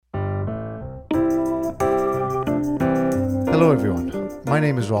Hello everyone, my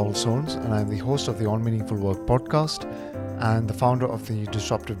name is Rahul Sones and I'm the host of the On Meaningful Work podcast and the founder of the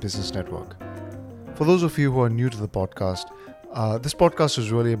Disruptive Business Network. For those of you who are new to the podcast, this podcast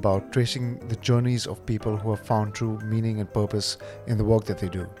is really about tracing the journeys of people who have found true meaning and purpose in the work that they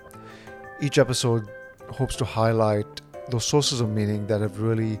do. Each episode hopes to highlight those sources of meaning that have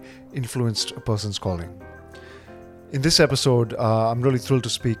really influenced a person's calling. In this episode, I'm really thrilled to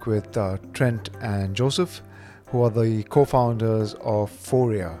speak with Trent and Joseph, who are the co-founders of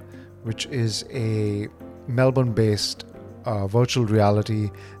Foria, which is a Melbourne-based virtual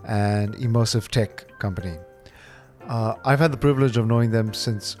reality and immersive tech company. I've had the privilege of knowing them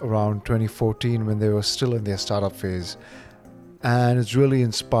since around 2014 when they were still in their startup phase, and it's really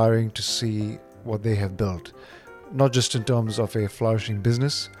inspiring to see what they have built, not just in terms of a flourishing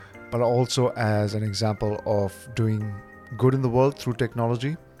business, but also as an example of doing good in the world through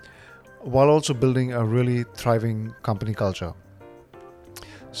technology, while also building a really thriving company culture.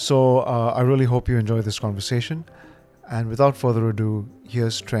 So I really hope you enjoy this conversation. And without further ado,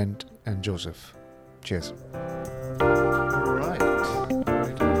 here's Trent and Joseph. Cheers. All right.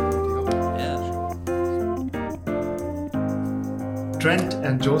 Yeah. Trent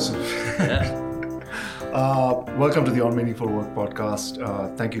and Joseph. Yeah. Welcome to the On Meaningful Work podcast.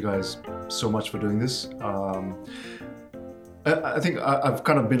 Thank you guys so much for doing this. I think I've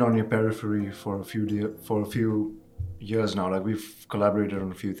kind of been on your periphery for a few years now. Like we've collaborated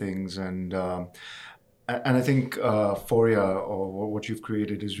on a few things, and I think Foria, or what you've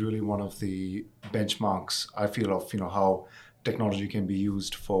created, is really one of the benchmarks I feel of how technology can be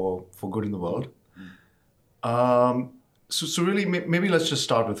used for good in the world. So really, maybe let's just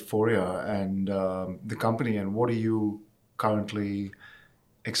start with Foria and the company, and what are you currently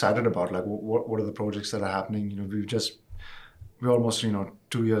excited about? Like, what are the projects that are happening? We're almost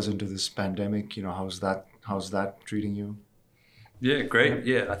 2 years into this pandemic. How's that treating you? Yeah, great.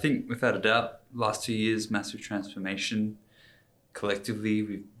 Yeah, I think without a doubt, last 2 years, massive transformation. Collectively,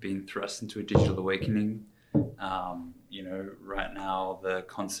 we've been thrust into a digital awakening. Right now, the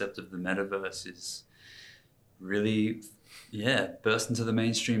concept of the metaverse is really, burst into the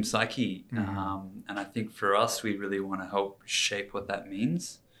mainstream psyche. Mm-hmm. And I think for us, we really want to help shape what that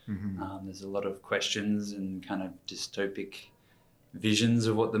means. Mm-hmm. There's a lot of questions and kind of dystopic visions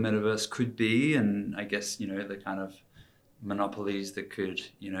of what the metaverse could be, and I guess the kind of monopolies that could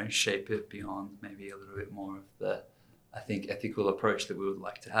shape it beyond maybe a little bit more of the, I think, ethical approach that we would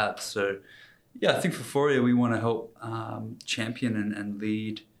like to have. So I think for Foria we want to help champion and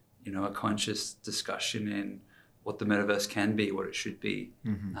lead a conscious discussion in what the metaverse can be, what it should be.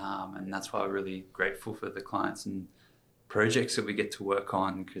 Mm-hmm. And that's why we're really grateful for the clients and projects that we get to work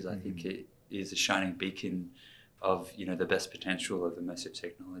on, because I think it is a shining beacon of the best potential of immersive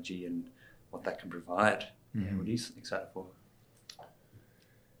technology and what that can provide. Mm-hmm. Yeah, what are you excited for?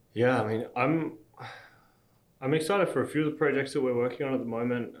 Yeah, I mean, I'm excited for a few of the projects that we're working on at the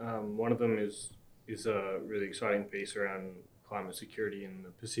moment. One of them is a really exciting piece around climate security in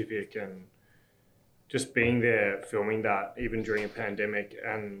the Pacific, and just being there, filming that even during a pandemic,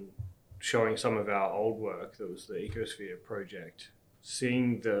 and showing some of our old work. That was the Ecosphere project.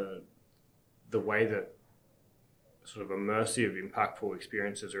 Seeing the way that sort of immersive, impactful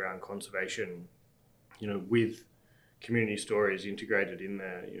experiences around conservation, with community stories integrated in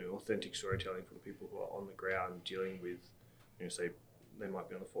there, authentic storytelling from people who are on the ground dealing with, say they might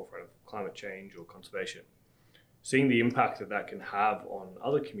be on the forefront of climate change or conservation. Seeing the impact that can have on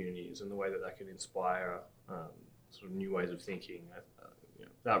other communities and the way that can inspire sort of new ways of thinking,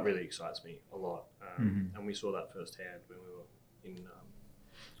 that really excites me a lot. And we saw that firsthand when we were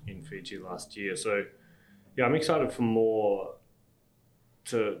in Fiji last year. So yeah, I'm excited for more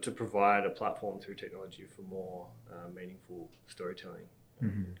to provide a platform through technology for more meaningful storytelling,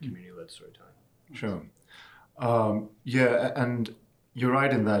 and community-led storytelling. Sure. And you're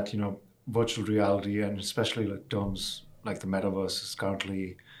right in that, virtual reality, and especially like terms like the metaverse, is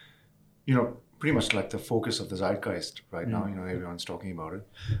currently, pretty much like the focus of the zeitgeist right now. Everyone's talking about it.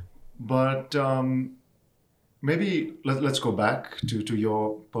 But maybe let's go back to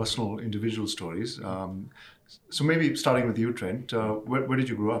your personal individual stories. So maybe starting with you, Trent, where did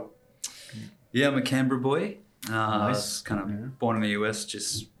you grow up? Yeah, I'm a Canberra boy. Nice. I was kind of born in the US,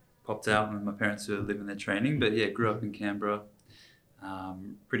 just popped out when my parents were living their training. But grew up in Canberra.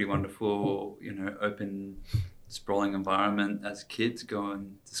 Pretty wonderful, open, sprawling environment as kids. Go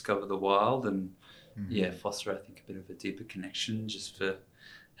and discover the wild and foster, I think, a bit of a deeper connection just for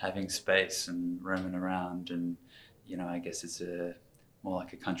having space and roaming around. And, I guess it's more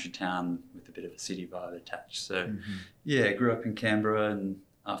like a country town with a bit of a city vibe attached. So, grew up in Canberra, and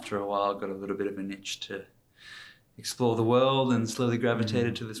after a while got a little bit of an itch to explore the world and slowly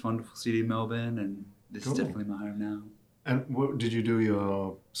gravitated to this wonderful city, Melbourne, and this is definitely my home now. And what, did you do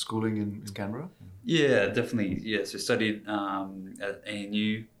your schooling in Canberra? Yeah, definitely. Yeah, so studied at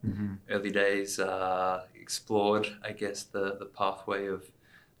ANU. Early days, explored, I guess, the pathway of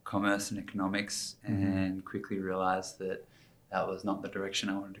commerce and economics, and quickly realized that was not the direction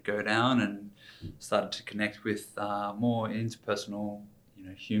I wanted to go down, and started to connect with more interpersonal,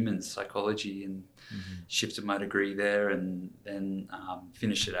 humans, psychology, and shifted my degree there, and then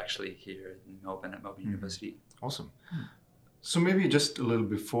finished it actually here in Melbourne at Melbourne University. Awesome. So maybe just a little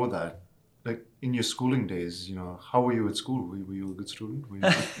before that, like in your schooling days, how were you at school? Were you a good student? Were you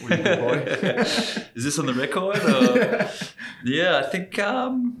a good boy? Is this on the record? Or? Yeah, I think,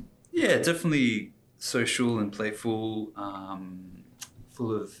 definitely social and playful,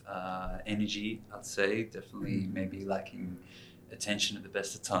 full of energy, I'd say. Definitely maybe lacking attention at the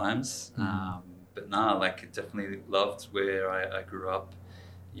best of times. But definitely loved where I grew up.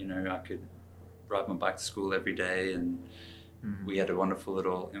 I could ride my bike to school every day, and we had a wonderful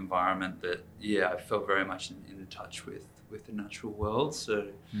little environment that, I felt very much in touch with the natural world. So,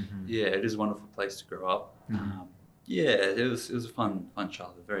 it is a wonderful place to grow up. It was a fun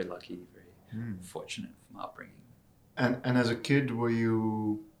childhood. Very lucky, very fortunate for my upbringing. And as a kid, were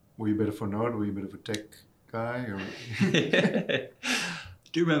you a bit of a nerd? Were you a bit of a tech guy? Or? I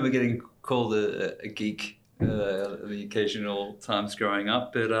do remember getting called a geek the occasional times growing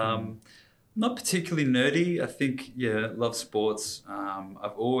up, but not particularly nerdy. I think, love sports.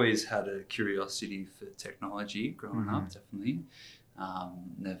 I've always had a curiosity for technology growing up, definitely.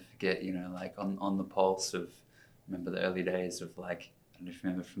 Never forget, on the pulse of, remember the early days of I don't know if you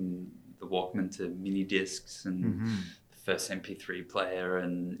remember, from the Walkman to mini discs and the first MP3 player,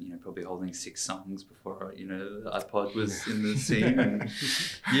 and probably holding 6 songs before the iPod was in the scene. And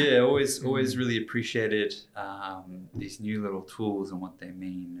always really appreciated these new little tools and what they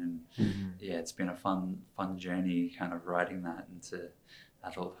mean. And it's been a fun journey, kind of riding that into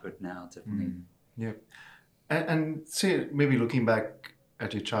adulthood now, definitely. Yeah. And say, maybe looking back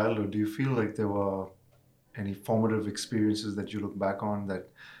at your childhood, do you feel like there were any formative experiences that you look back on that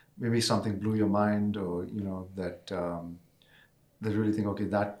maybe something blew your mind, or that really think, okay,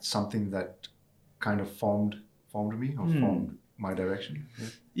 that's something that kind of formed me or formed my direction?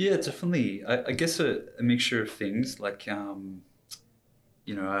 Yeah, definitely. I guess a mixture of things. I'm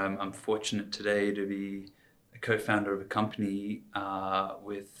fortunate today to be a co-founder of a company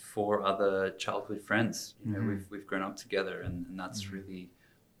with 4 other childhood friends. We've grown up together, and that's really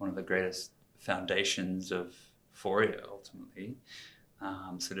one of the greatest foundations of Foria, ultimately.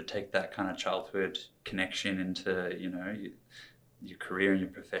 So to take that kind of childhood connection into, your career and your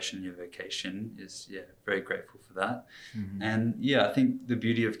profession, your vocation is, very grateful for that. And I think the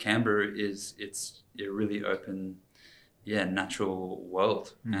beauty of Canberra is it's a really open, natural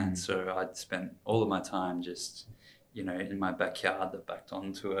world. And so I'd spent all of my time just, in my backyard that backed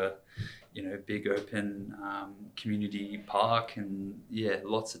onto a, big open community park, and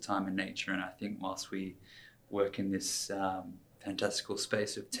lots of time in nature. And I think whilst we work in this fantastical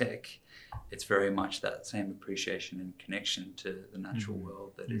space of tech, it's very much that same appreciation and connection to the natural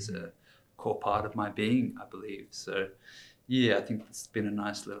world that is a core part of my being, I believe. So I think it's been a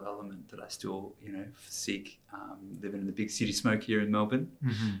nice little element that I still, seek, living in the big city smoke here in Melbourne.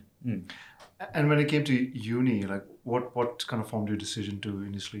 And when it came to uni, what kind of formed your decision to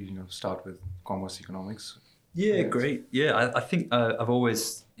initially, start with commerce economics? Great. I think I've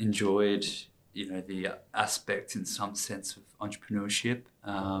always enjoyed, the aspect in some sense of entrepreneurship.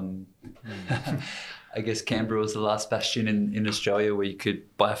 I guess Canberra was the last bastion in Australia where you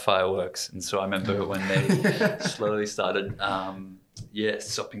could buy fireworks. And so I remember when they slowly started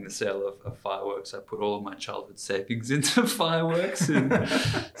stopping the sale of fireworks, I put all of my childhood savings into fireworks and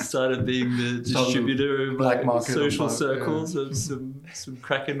started being the distributor of black market social circles of some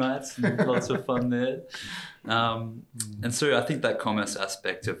cracker nights, and lots of fun there. And so I think that commerce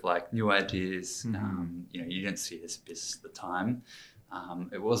aspect of new ideas, you didn't see it as a business at the time.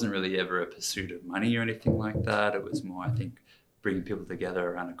 It wasn't really ever a pursuit of money or anything like that. It was more, I think, bringing people together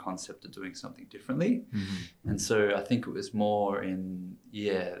around a concept of doing something differently. And so I think it was more in,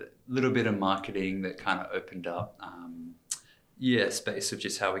 a little bit of marketing that kind of opened up, space of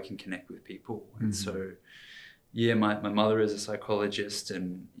just how we can connect with people. And so, my mother is a psychologist,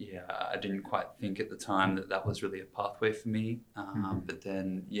 and I didn't quite think at the time that was really a pathway for me. But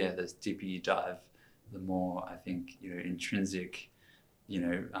then, the deeper you dive, the more I think, intrinsic,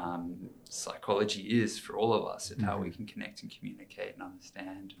 psychology is for all of us, and how we can connect and communicate and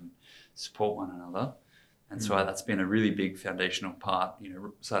understand and support one another. And so that's been a really big foundational part,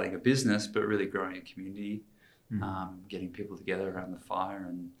 starting a business, but really growing a community getting people together around the fire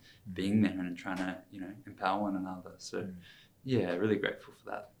and being there and trying to, empower one another. So, yeah, really grateful for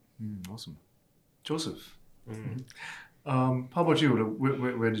that. Awesome. Joseph, how about you?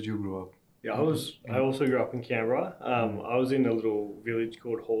 Where did you grow up? Yeah, I also grew up in Canberra. I was in a little village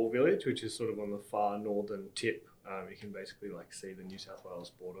called Hall Village, which is sort of on the far northern tip. You can basically see the New South Wales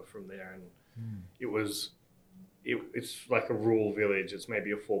border from there, and it's like a rural village. It's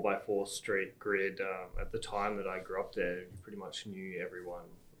maybe a 4x4 street grid. At the time that I grew up there, you pretty much knew everyone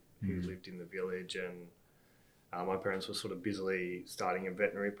who lived in the village, and my parents were sort of busily starting a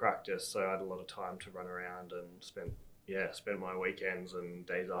veterinary practice, so I had a lot of time to run around and spent my weekends and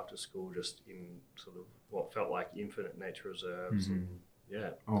days after school just in sort of what felt like infinite nature reserves and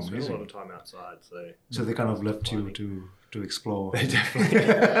spent a lot of time outside. So they kind of left you to explore. They definitely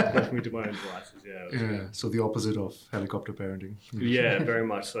left me to my own devices. Yeah. So the opposite of helicopter parenting. Yeah, very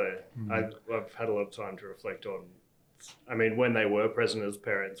much so. I've had a lot of time to reflect on. I mean, when they were present as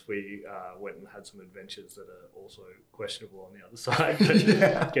parents, we went and had some adventures that are also questionable on the other side.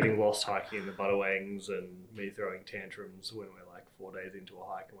 Getting lost hiking in the Budawangs and me throwing tantrums when we're like 4 days into a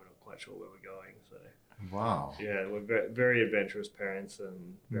hike and we're not quite sure where we're going. So wow. Yeah, we're very, very adventurous parents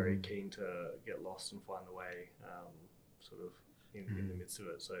and very keen to get lost and find the way, sort of in the midst of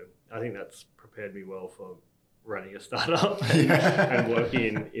it. So I think that's prepared me well for running a startup and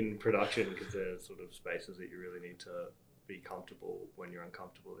working in production, because there's sort of spaces that you really need to be comfortable when you're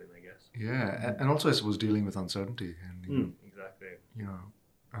uncomfortable in, I guess. Yeah, and also I suppose dealing with uncertainty and exactly.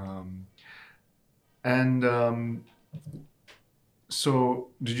 So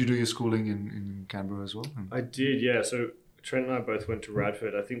did you do your schooling in Canberra as well? I did, yeah. So Trent and I both went to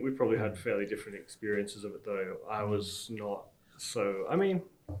Radford. I think we probably had fairly different experiences of it, though. I was not so, I mean,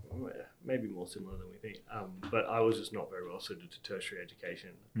 maybe more similar than we think, but I was just not very well suited to tertiary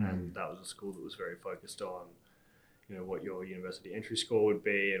education, and that was a school that was very focused on, what your university entry score would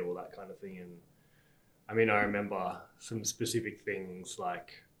be and all that kind of thing. And I mean, I remember some specific things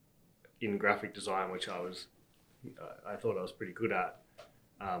like in graphic design, which I thought I was pretty good at.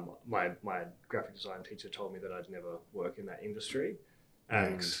 My graphic design teacher told me that I'd never work in that industry,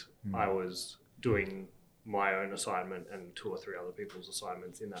 and I was doing my own assignment and 2 or 3 other people's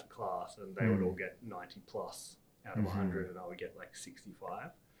assignments in that class, and they would all get 90 plus out of 100, and I would get like 65.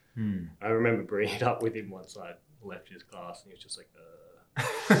 I remember bringing it up with him once I left his class, and he was just like,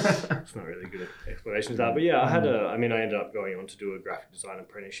 it's not really good explanations that. But yeah, I ended up going on to do a graphic design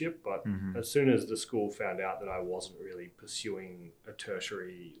apprenticeship, but as soon as the school found out that I wasn't really pursuing a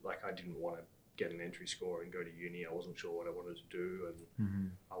tertiary, like I didn't want to get an entry score and go to uni, I wasn't sure what I wanted to do,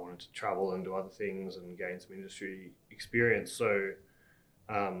 and I wanted to travel and do other things and gain some industry experience. So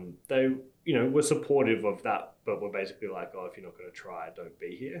they, were supportive of that, but were basically like, oh, if you're not going to try, don't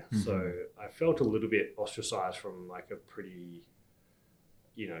be here. So I felt a little bit ostracized from like a pretty,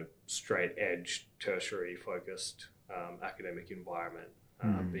 straight edge, tertiary focused academic environment,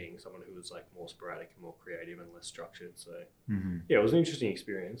 being someone who was like more sporadic and more creative and less structured. So yeah, it was an interesting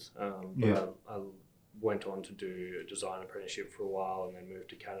experience. But I went on to do a design apprenticeship for a while, and then moved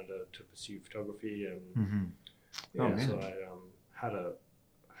to Canada to pursue photography. And so I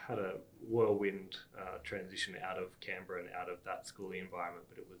had a whirlwind transition out of Canberra and out of that schooling environment,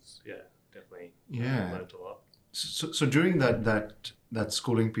 but it was definitely learned a lot. So during that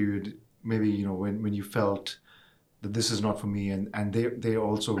schooling period, maybe when you felt that this is not for me, and they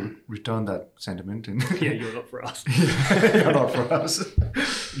also returned that sentiment, and you're not for us. You're not for us.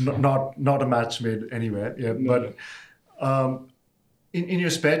 Not a match made anywhere. Yeah, no. But in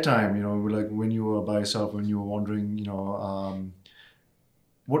your spare time, like when you were by yourself, when you were wandering,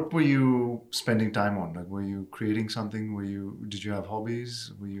 what were you spending time on? Like, were you creating something? Did you have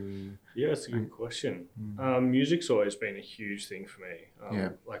hobbies? Yeah, it's a good question. Music's always been a huge thing for me.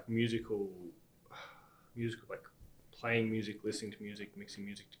 Like musical, like playing music, listening to music, mixing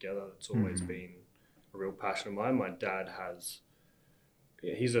music together. It's always been a real passion of mine. My dad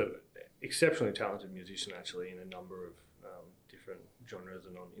he's a exceptionally talented musician, actually, in a number of different genres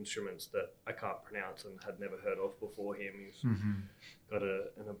and on instruments that I can't pronounce and had never heard of before him. He's got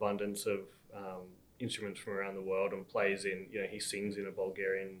an abundance of instruments from around the world, and plays in, he sings in a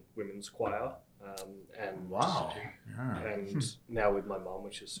Bulgarian women's choir. And wow. And now with my mum,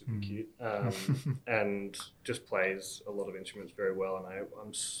 which is super cute, and just plays a lot of instruments very well. And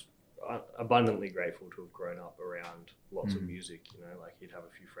I'm abundantly grateful to have grown up around lots of music. Like he'd have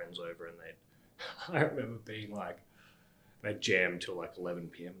a few friends over, and I remember being like they'd jam till like 11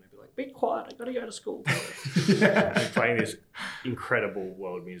 p.m. They'd be like, "Be quiet! I got to go to school." They're playing this incredible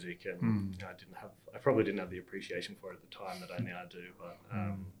world music, and I probably didn't have the appreciation for it at the time that I now do. But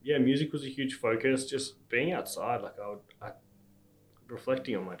yeah, music was a huge focus. Just being outside, like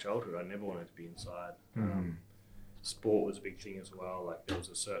reflecting on my childhood, I never wanted to be inside. Sport was a big thing as well. Like there was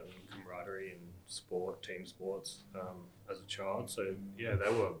a certain camaraderie in sport, team sports, as a child. So yeah,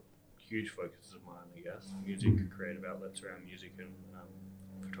 they were huge focuses of mine, I guess. Music, creative outlets around music and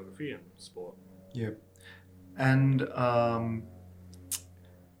photography and sport. Yep. And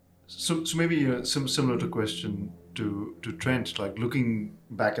so maybe similar to question to Trent, like looking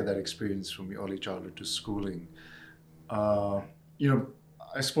back at that experience from your early childhood to schooling,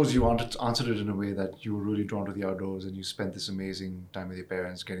 I suppose you answered it in a way that you were really drawn to the outdoors and you spent this amazing time with your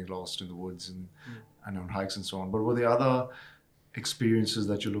parents getting lost in the woods and on hikes and so on. But were there other experiences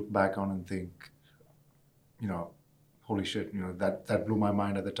that you look back on and think, holy shit, that blew my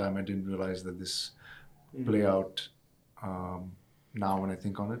mind at the time. I didn't realize that this play out now when I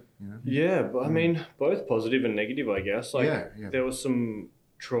think on it. Yeah, but I mean, both positive and negative, I guess. Like there was some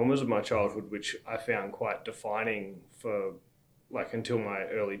traumas of my childhood which I found quite defining for like until my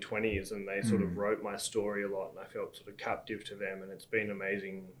early 20s, and they sort of wrote my story a lot, and I felt sort of captive to them, and it's been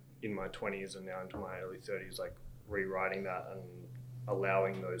amazing in my 20s and now into my early 30s, like rewriting that and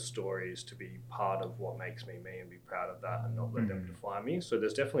allowing those stories to be part of what makes me me and be proud of that and not let them define me. So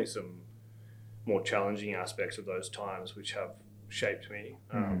there's definitely some more challenging aspects of those times which have shaped me,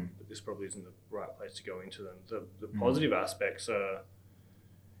 but this probably isn't the right place to go into them. The positive aspects are,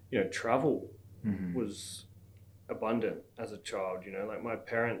 travel was abundant as a child. Like my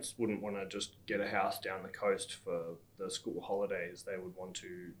parents wouldn't want to just get a house down the coast for the school holidays. They would want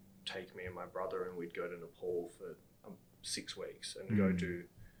to take me and my brother, and we'd go to Nepal for 6 weeks and go do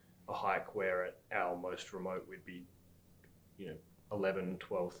a hike where at our most remote we'd be 11,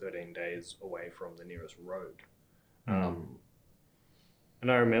 12, 13 days away from the nearest road.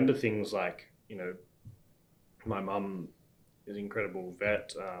 And I remember things like, my mum is an incredible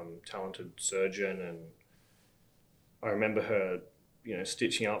vet, talented surgeon, and I remember her,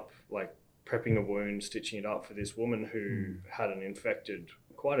 stitching up, like prepping a wound, stitching it up for this woman who had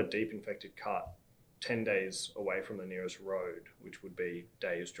quite a deep infected cut 10 days away from the nearest road, which would be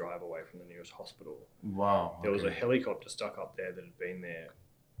days drive away from the nearest hospital. Wow. There was a helicopter stuck up there that had been there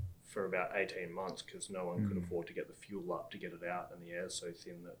for about 18 months because no one could afford to get the fuel up to get it out, and the air's so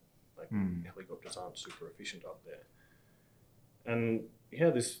thin that helicopters aren't super efficient up there. And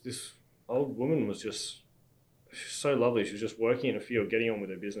yeah, this old woman was just so lovely. She was just working in a field, getting on with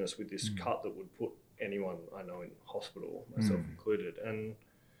her business with this cut that would put anyone I know in hospital, myself included. And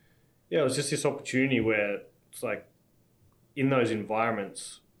yeah, it was just this opportunity where it's like in those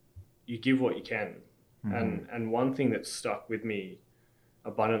environments, you give what you can. And one thing that stuck with me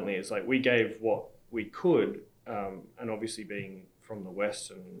abundantly is like we gave what we could, and obviously being from the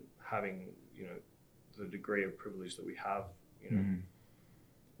West and having, the degree of privilege that we have,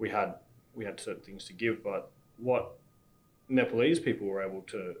 we had certain things to give, but what Nepalese people were able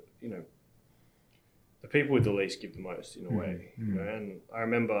to, the people with the least give the most in a way, and I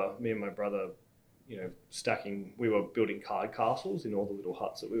remember me and my brother, we were building card castles in all the little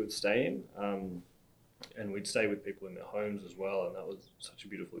huts that we would stay in, and we'd stay with people in their homes as well, and that was such a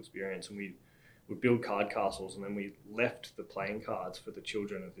beautiful experience. And we would build card castles, and then we left the playing cards for the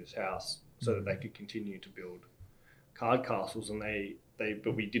children of this house so that they could continue to build card castles, and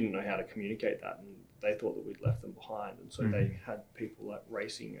but we didn't know how to communicate that, and they thought that we'd left them behind, and so they had people like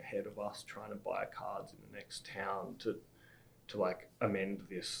racing ahead of us trying to buy cards in the next town to like amend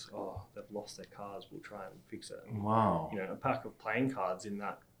this. Oh, they've lost their cards, we'll try and fix it. And, wow. A pack of playing cards in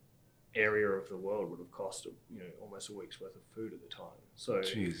that area of the world would have cost almost a week's worth of food at the time. So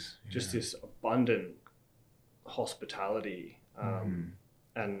just this abundant hospitality,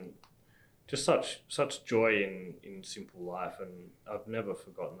 and just such joy in simple life, and I've never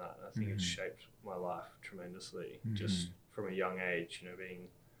forgotten that. I think it's shaped my life tremendously, just from a young age, being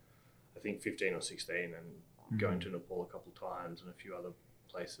I think 15 or 16 and going to Nepal a couple of times and a few other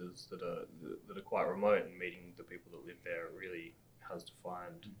places that are quite remote, and meeting the people that live there really has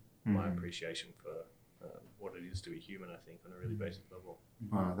defined my appreciation for what it is to be human, I think, on a really basic level.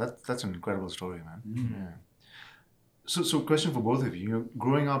 Wow, that's an incredible story, man. Yeah. So question for both of you.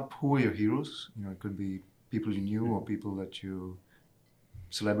 Growing up, who were your heroes? It could be people you knew or people that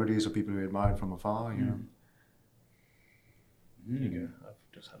celebrities or people you admired from afar, There you go. I've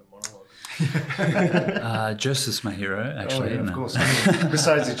just had a monologue. Joseph's my hero, actually. Of course.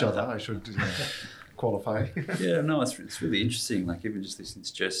 Besides each other, I should qualify. Yeah, no, it's really interesting. Like even just listening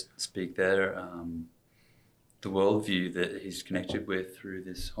to Jess speak there, the worldview that he's connected with through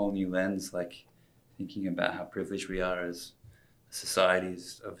this whole new lens, like thinking about how privileged we are as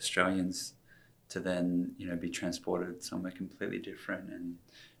societies of Australians to then, be transported somewhere completely different, and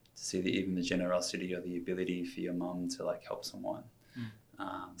to see even the generosity or the ability for your mum to like help someone.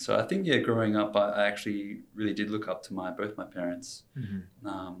 So I think, growing up, I actually really did look up to both my parents.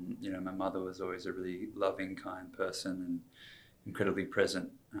 My mother was always a really loving, kind person and incredibly present.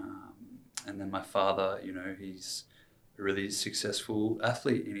 And then my father, he's a really successful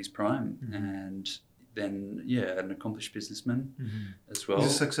athlete in his prime, and then an accomplished businessman as well.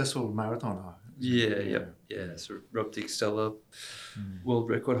 He's a successful marathoner. Yeah. So Rob Dick-Stella, world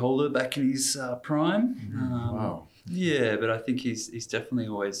record holder back in his prime. Wow. Yeah, but I think he's definitely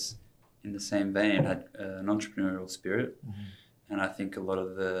always in the same vein, had an entrepreneurial spirit, and I think a lot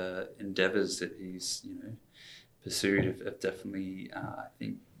of the endeavours that he's pursued have definitely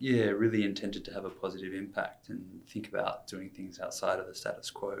really intended to have a positive impact and think about doing things outside of the status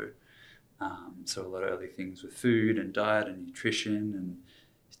quo. So a lot of early things with food and diet and nutrition, and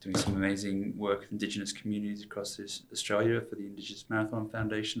he's doing some amazing work with Indigenous communities across Australia for the Indigenous Marathon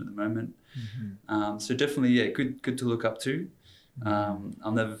Foundation at the moment. So definitely, good to look up to.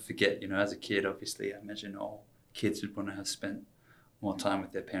 I'll never forget, as a kid, obviously, I imagine all kids would want to have spent more time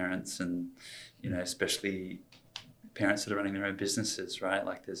with their parents, and, especially parents that are running their own businesses, right?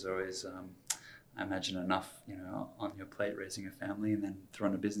 Like there's always, I imagine, enough, on your plate raising a family, and then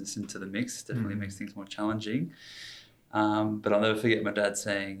throwing a business into the mix definitely makes things more challenging. But I'll never forget my dad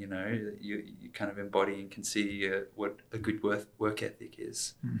saying, you kind of embody and can see what a good work ethic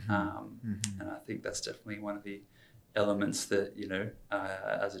is. And I think that's definitely one of the elements that,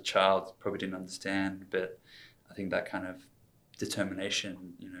 as a child probably didn't understand, but I think that kind of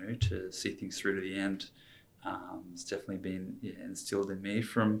determination, to see things through to the end, has definitely been instilled in me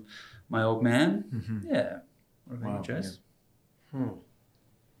from my old man. Yeah. What about you, Jess?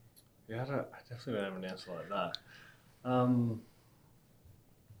 Yeah, I definitely don't have an answer like that.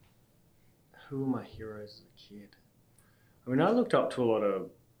 Who were my heroes as a kid? I mean, I looked up to a lot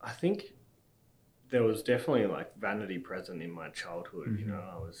of, I think there was definitely like vanity present in my childhood.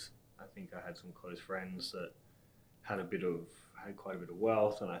 I think I had some close friends that had quite a bit of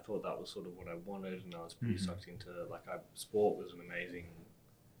wealth, and I thought that was sort of what I wanted, and I was pretty sucked into, sport was an amazing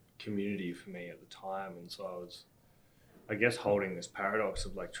community for me at the time, and so I was, I guess, holding this paradox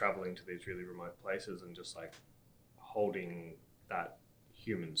of like traveling to these really remote places and just like holding that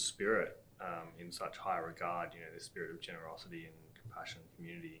human spirit in such high regard, this spirit of generosity and compassion and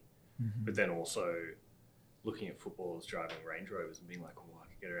community, but then also looking at footballers driving Range Rovers and being like, oh, I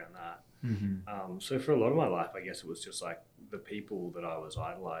could get around that. So for a lot of my life, I guess it was just like the people that I was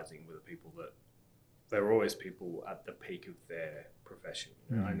idolizing were the people that, they were always people at the peak of their profession.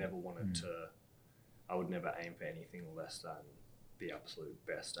 I never wanted to, I would never aim for anything less than the absolute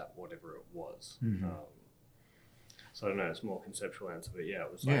best at whatever it was. So I don't know, it's a more conceptual answer, but it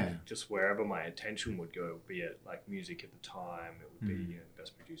was like just wherever my attention would go, be it like music at the time, it would be the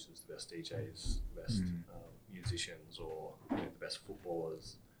best producers, the best DJs, the best musicians, or the best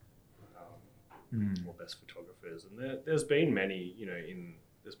footballers, or best photographers. And there's been many,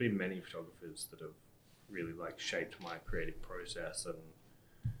 there's been many photographers that have really like shaped my creative process, and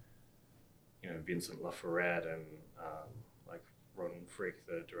Vincent Laforet and like Ron Frick,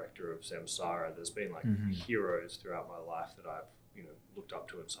 the director of Samsara. There's been like heroes throughout my life that I've looked up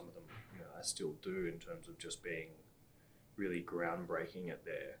to, and some of them I still do, in terms of just being really groundbreaking at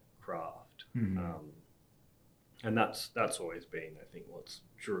their craft. And that's always been, I think, what's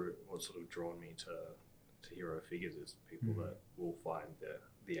sort of drawn me to hero figures, is people that will find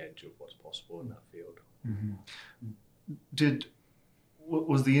the edge of what's possible in that field.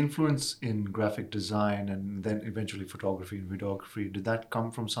 Was the influence in graphic design and then eventually photography and videography, did that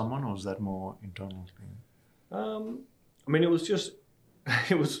come from someone, or was that more internal thing? I mean, it was just,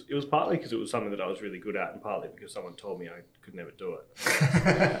 it was partly because it was something that I was really good at, and partly because someone told me I could never do it.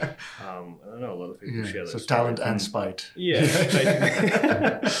 I know a lot of people share those. So talent and spite. Yeah,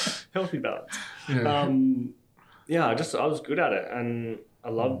 healthy balance. I was good at it, and I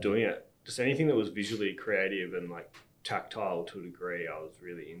loved doing it. Just anything that was visually creative and like tactile to a degree, I was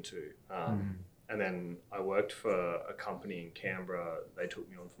really into. And then I worked for a company in Canberra. They took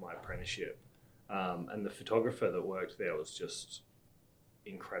me on for my apprenticeship, and the photographer that worked there was just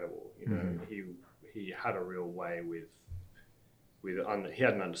incredible. He had a real way with he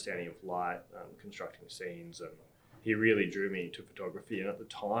had an understanding of light, constructing scenes, and he really drew me to photography. And at the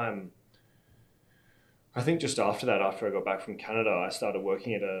time, I think just after that, after I got back from Canada, I started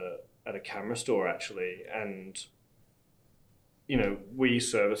working at a camera store actually, and we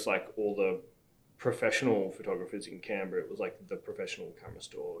service like all the professional photographers in Canberra, it was like the professional camera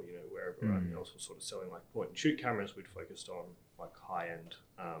store, you know, where everyone else was sort of selling like point and shoot cameras. We'd focused on like high-end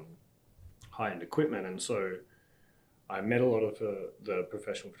equipment. And so I met a lot of the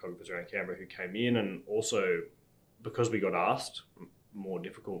professional photographers around Canberra who came in, and also because we got asked more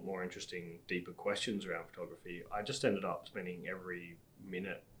difficult, more interesting, deeper questions around photography, I just ended up spending every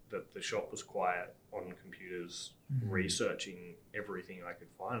minute that the shop was quiet on computers researching everything I could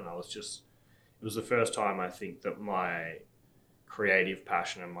find. And it was the first time I think that my creative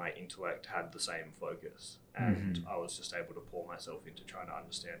passion and my intellect had the same focus. And I was just able to pour myself into trying to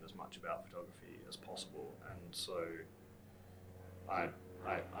understand as much about photography as possible. And so I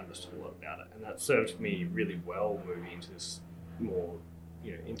understood a lot about it. And that served me really well moving into this more,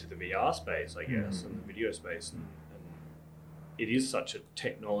 you know, into the VR space, I guess, and the video space. And it is such a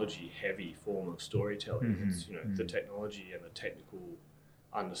technology-heavy form of storytelling. It's, you know, the technology and the technical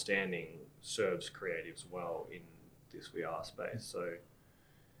understanding serves creatives well in this VR space. So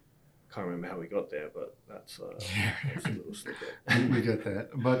I can't remember how we got there, but that's a little snippet. We get there.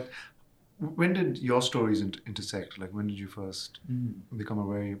 But when did your stories intersect? Like, when did you first become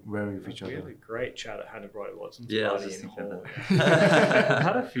aware of each other? We had a great chat at Hannah Brody Watson's party in Hall. I've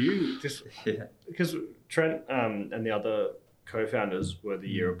had a few, just because Trent and the other co-founders were the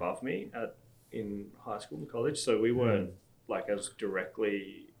year above me in high school and college, so we weren't like as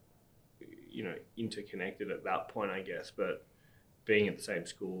directly, you know, interconnected at that point, I guess. But being at the same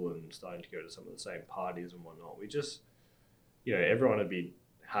school and starting to go to some of the same parties and whatnot, we just, you know, everyone would be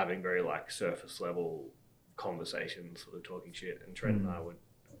having very like surface level conversations, sort of talking shit, and Trent and I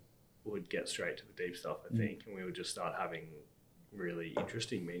would get straight to the deep stuff, I think, and we would just start having really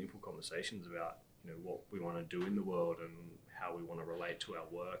interesting, meaningful conversations about, you know, what we want to do in the world and how we want to relate to our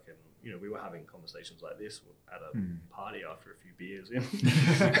work. And, you know, we were having conversations like this at a party after a few beers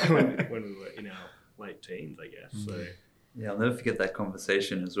when we were in our late teens, I guess. So yeah, I'll never forget that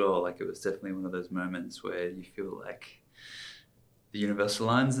conversation as well. Like, it was definitely one of those moments where you feel like the universe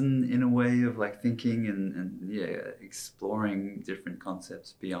aligns in a way of like thinking and exploring different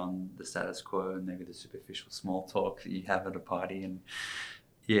concepts beyond the status quo and maybe the superficial small talk that you have at a party. And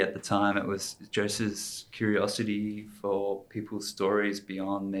yeah, at the time it was Joseph's curiosity for people's stories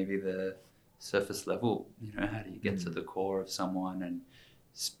beyond maybe the surface level. You know, how do you get to the core of someone and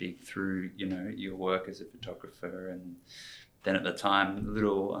speak through, you know, your work as a photographer? And then at the time, a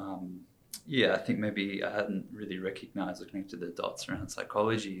little, I think maybe I hadn't really recognized or connected the dots around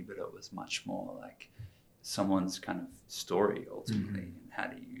psychology, but it was much more like someone's kind of story ultimately, and how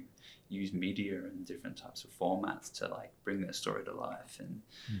do you use media and different types of formats to like bring their story to life and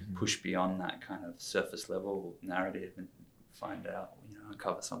push beyond that kind of surface level narrative and find out, you know,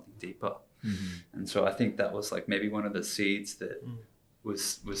 uncover something deeper. And so I think that was like maybe one of the seeds that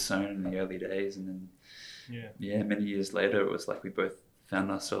was sown in the early days. And then many years later it was like we both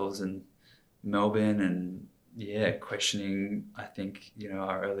found ourselves in Melbourne and questioning, I think, you know,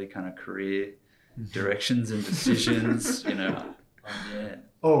 our early kind of career directions and decisions, you know.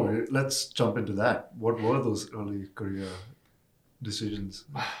 Oh, let's jump into that. What were those early career decisions?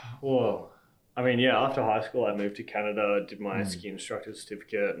 Well, I mean, after high school, I moved to Canada, did my ski instructor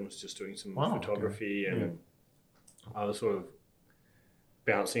certificate, and was just doing some photography. Okay. And I was sort of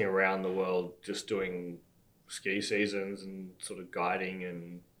bouncing around the world, just doing ski seasons and sort of guiding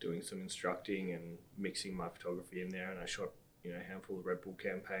and doing some instructing and mixing my photography in there. And I shot, you know, a handful of Red Bull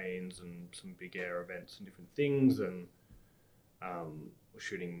campaigns and some big air events and different things. And was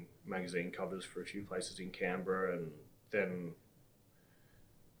shooting magazine covers for a few places in Canberra, and then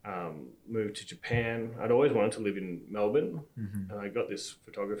moved to Japan. I'd always wanted to live in Melbourne, and I got this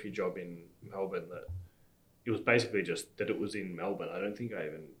photography job in Melbourne that it was basically just that it was in Melbourne. I don't think I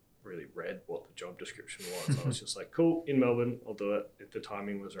even really read what the job description was. I was just like, cool, in Melbourne, I'll do it if the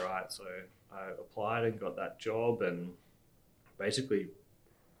timing was right. So I applied and got that job, and basically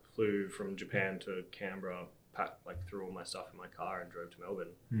flew from Japan to Canberra, threw all my stuff in my car and drove to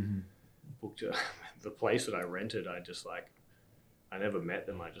Melbourne. Booked the place that I rented. I never met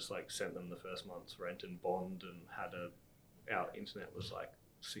them. I just sent them the first month's rent and bond, and our internet was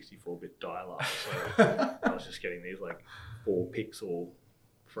 64-bit dial-up. So I was just getting these 4-pixel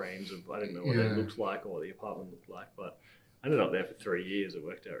frames of, I didn't know what they looked like or what the apartment looked like, but I ended up there for 3 years. It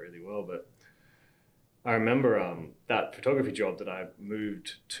worked out really well. But I remember that photography job that I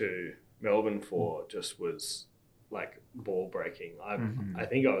moved to Melbourne for just was ball breaking. I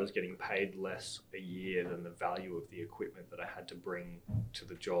think I was getting paid less a year than the value of the equipment that I had to bring to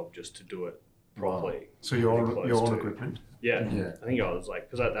the job just to do it properly. Wow. So your own equipment? Yeah. I think I was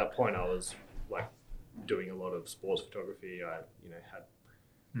because at that point I was doing a lot of sports photography. I had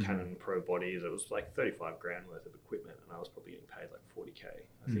Canon Pro bodies. It was like 35 grand worth of equipment, and I was probably getting paid like 40K,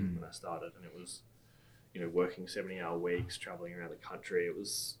 I think, when I started. And it was, working 70-hour weeks, traveling around the country. It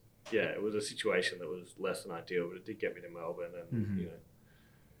was a situation that was less than ideal, but it did get me to Melbourne. And,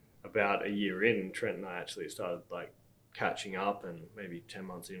 about a year in, Trent and I actually started like catching up, and maybe 10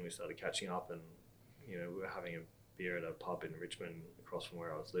 months in, we started catching up, and, we were having a beer at a pub in Richmond across from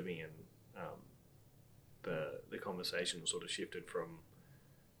where I was living, and the conversation sort of shifted from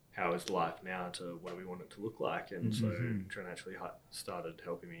how is life now to what do we want it to look like. And so Trent actually started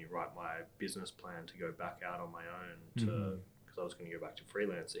helping me write my business plan to go back out on my own because I was going to go back to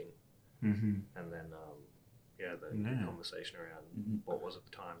freelancing. And then the conversation around what was at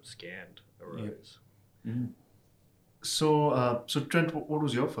the time Scanned arose. So Trent, what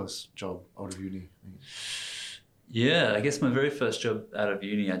was your first job out of uni? Yeah, I guess my very first job out of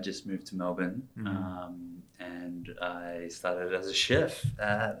uni, I just moved to Melbourne, and I started as a chef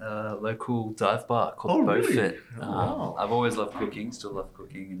at a local dive bar called Beaufort. Really? Wow. I've always loved cooking, still love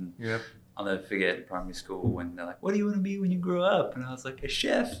cooking, and I'll never forget in primary school when they're like, "What do you want to be when you grow up?" And I was like, "A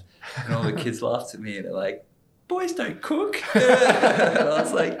chef," and all the kids laughed at me, and they're like, "Boys don't cook," and I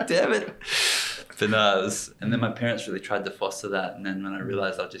was like, "Damn it." But no, and then my parents really tried to foster that, and then when I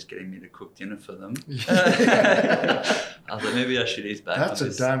realised they were just getting me to cook dinner for them, I was like, maybe I should ease back. That's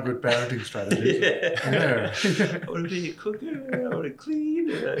a damn good parenting strategy. I want to be a cooker, I want to clean.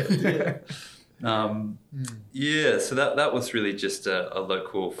 So that was really just a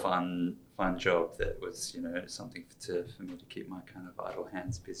local fun job that was, something for me to keep my kind of idle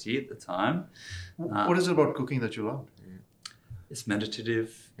hands busy at the time. What is it about cooking that you love? It's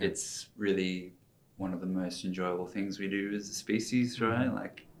meditative. It's really one of the most enjoyable things we do as a species, right?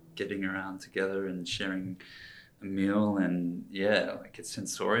 Like getting around together and sharing a meal, and it's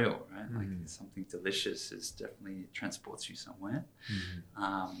sensorial, right? Like something delicious is definitely transports you somewhere.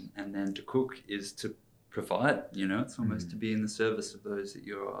 And then to cook is to provide, it's almost to be in the service of those that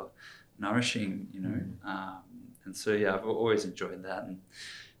you're nourishing, and so I've always enjoyed that, and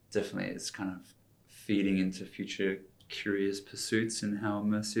definitely it's kind of feeding into future curious pursuits and how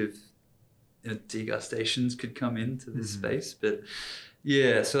immersive degustations could come into this space. But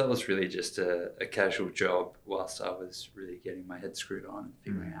so that was really just a casual job whilst I was really getting my head screwed on and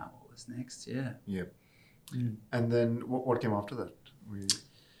figuring out what was next. And then what came after that?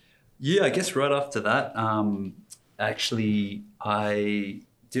 I guess right after that, actually I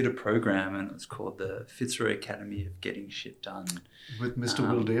did a program, and it was called the Fitzroy Academy of Getting Shit Done with Mr.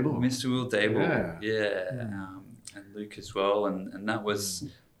 Will Dable. Mr. Will Dable, and Luke as well, and that was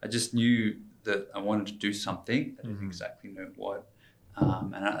I just knew that I wanted to do something. I didn't exactly know what,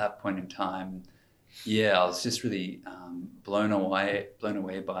 and at that point in time, I was just really blown away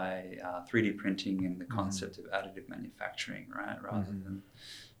by 3D printing and the concept of additive manufacturing, right? Rather than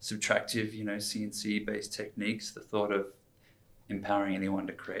subtractive, CNC based techniques. The thought of empowering anyone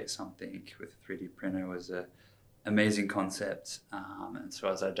to create something with a 3D printer was an amazing concept, and so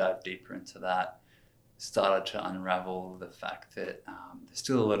as I dived deeper into that, started to unravel the fact that there's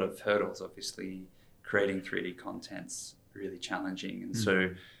still a lot of hurdles. Obviously, creating 3D content's really challenging, and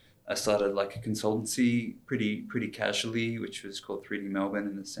so I started like a consultancy pretty casually, which was called 3D Melbourne,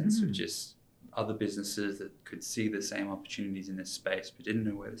 in the sense of just other businesses that could see the same opportunities in this space but didn't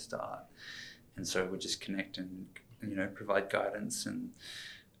know where to start, and so we'd just connect and provide guidance, and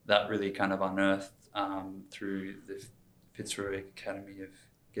that really kind of unearthed through the Fitzroy Academy of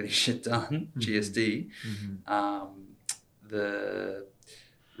Getting Shit Done, GSD, the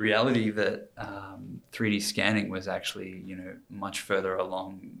reality that 3D scanning was actually, much further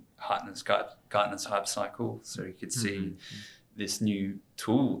along Gartner's hype cycle. So you could see this new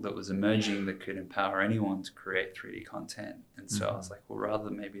tool that was emerging that could empower anyone to create 3D content. And so I was like, well, rather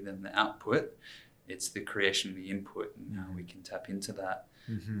maybe than the output, it's the creation of the input, and how we can tap into that.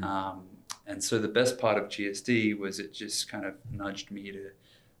 And so the best part of GSD was it just kind of nudged me to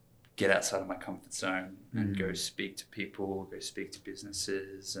get outside of my comfort zone and go speak to people, go speak to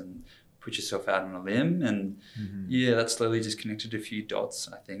businesses, and put yourself out on a limb. And that slowly just connected a few dots,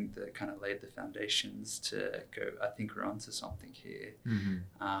 I think, that kind of laid the foundations to go, I think we're onto something here.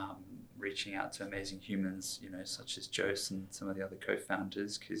 Reaching out to amazing humans, such as Jose and some of the other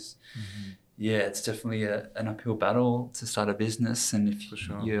co-founders, because it's definitely an uphill battle to start a business. And if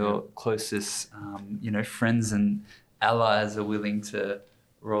your closest, friends and allies are willing to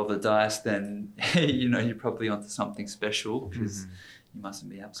roll the dice, then, you're probably onto something special, because you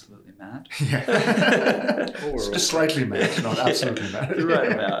mustn't be absolutely mad. Just slightly mad, not absolutely mad. The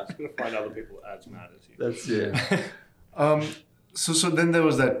right amount. Going to find other people as mad as you. That's So then there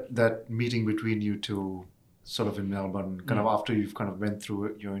was that meeting between you two sort of in Melbourne, kind of after you've kind of went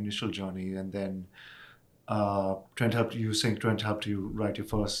through your initial journey, and then Trent helped you. Saying Trent helped you write your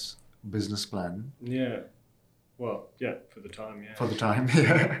first business plan. Yeah. Well, yeah, for the time, yeah. For the time,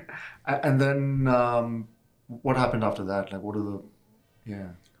 yeah. And then what happened after that? Like, what are the, yeah.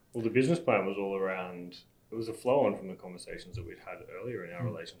 Well, the business plan was all around, it was a flow on from the conversations that we'd had earlier in our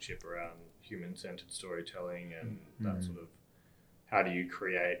relationship around human-centered storytelling and that sort of, how do you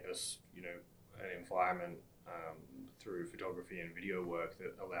create an environment through photography and video work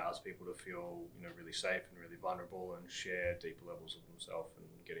that allows people to feel, really safe and really vulnerable and share deeper levels of themselves and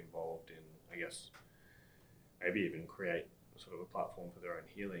get involved in, I guess, maybe even create sort of a platform for their own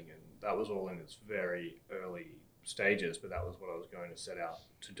healing. And that was all in its very early stages, but that was what I was going to set out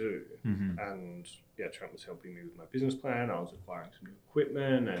to do. And yeah, Trent was helping me with my business plan. I was acquiring some new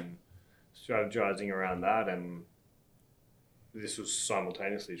equipment and strategizing around that. And this was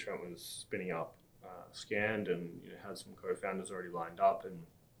simultaneously, Trent was spinning up Scanned and had some co-founders already lined up and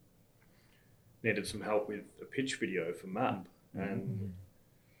needed some help with a pitch video for MAP. And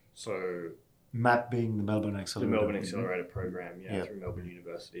so MAP being the Melbourne Accelerator. The Melbourne Accelerator program, through Melbourne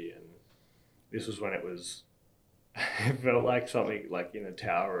University. And this was when it was, it felt like something like in a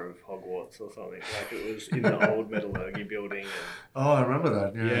tower of Hogwarts or something. Like it was in the old metallurgy building. And oh, I remember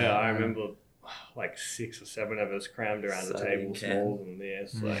that. Yeah, I remember like 6 or 7 of us crammed around the table, smaller than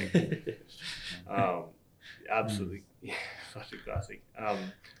this. Like, absolutely, such a classic. But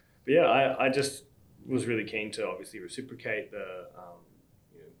yeah, I just was really keen to obviously reciprocate the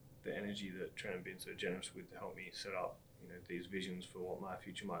energy that Trent had been so generous with to help me set up, these visions for what my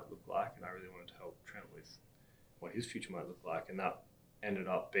future might look like. And I really wanted to help Trent with what his future might look like. And that ended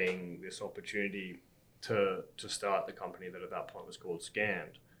up being this opportunity to start the company that at that point was called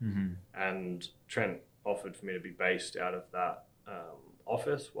Scanned. And Trent offered for me to be based out of that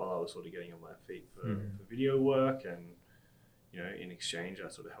office while I was sort of getting on my feet for video work. And, in exchange, I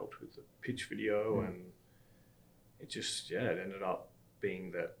sort of helped with the pitch video. And it just, it ended up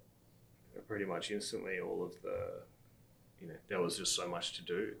being that pretty much instantly all of the, there was just so much to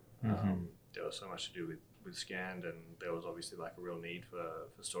do. There was so much to do with Scanned, and there was obviously like a real need for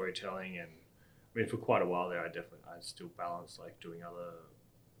storytelling. And I mean, for quite a while there, I still balanced like doing other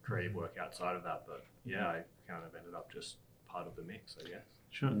creative work outside of that. But yeah, I kind of ended up just part of the mix, I guess.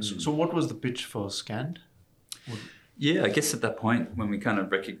 Sure. So what was the pitch for Scanned? Yeah, I guess at that point when we kind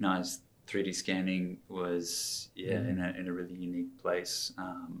of recognized 3D scanning was in a really unique place.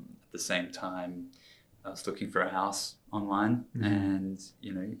 At the same time, I was looking for a house online, and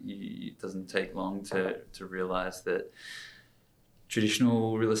it doesn't take long to realize that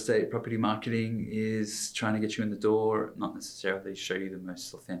traditional real estate property marketing is trying to get you in the door, not necessarily show you the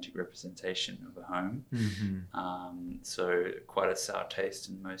most authentic representation of a home. So quite a sour taste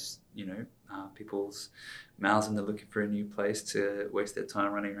in most, people's mouths, and they're looking for a new place to waste their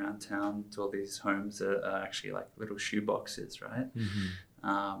time running around town to all these homes that are actually like little shoe boxes, right?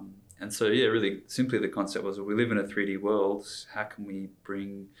 And so, really simply the concept was, we live in a 3D world. How can we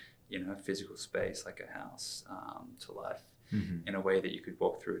bring, a physical space like a house to life in a way that you could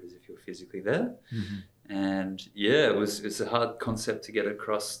walk through it as if you're physically there? And it's a hard concept to get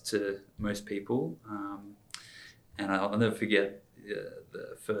across to most people. And I'll never forget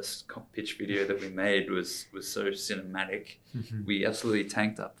the first pitch video that we made was so cinematic. We absolutely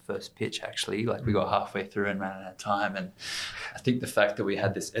tanked up first pitch, actually. Like, we got halfway through and ran out of time. And I think the fact that we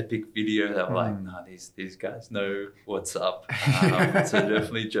had this epic video that we're like, nah, these guys know what's up. So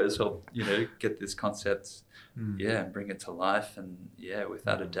definitely Joe's helped, get this concept, and bring it to life. And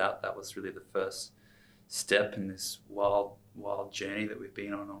without a doubt, that was really the first step in this wild journey that we've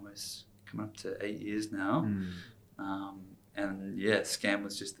been on, almost coming up to 8 years now. And Scam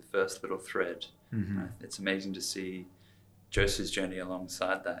was just the first little thread. It's amazing to see Joseph's journey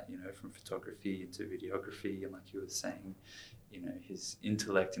alongside that, from photography into videography. And like you were saying, his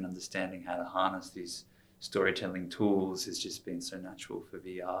intellect and understanding how to harness these storytelling tools has just been so natural for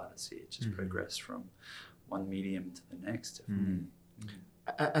VR to see it just progress from one medium to the next.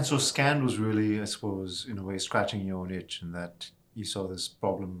 And so Scanned was really, I suppose, in a way, scratching your own itch, and that you saw this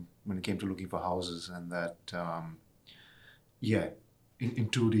problem when it came to looking for houses, and that, in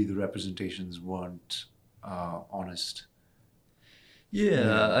 2D, the representations weren't honest.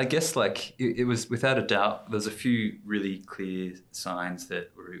 I guess like it was without a doubt, there's a few really clear signs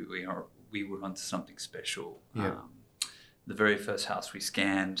that we were onto something special. The very first house we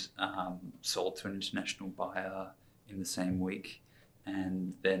scanned sold to an international buyer in the same week,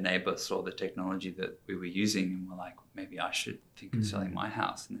 and their neighbor saw the technology that we were using and were like, maybe I should think of selling my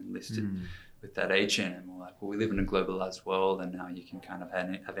house, and then listed with that agent, and we're like, well, we live in a globalized world, and now you can kind of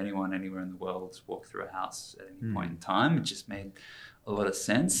have anyone anywhere in the world walk through a house at any point in time. It just made a lot of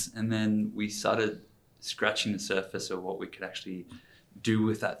sense. And then we started scratching the surface of what we could actually do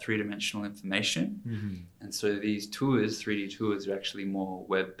with that three-dimensional information. And so these tours, 3D tours, are actually more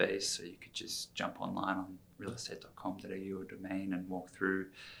web-based, so you could just jump online on realestate.com.au or domain and walk through,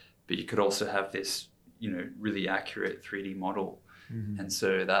 but you could also have this, really accurate 3D model. And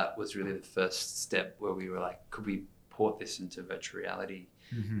so that was really the first step where we were like, could we port this into virtual reality?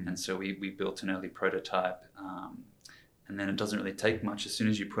 And so we built an early prototype, and then it doesn't really take much. As soon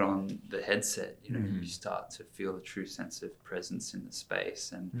as you put on the headset, you start to feel a true sense of presence in the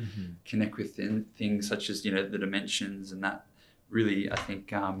space and connect with things such as, the dimensions, and that really, I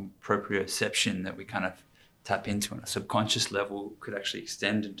think, proprioception that we kind of tap into on a subconscious level could actually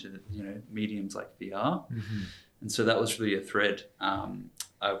extend into, mediums like VR. And so that was really a thread.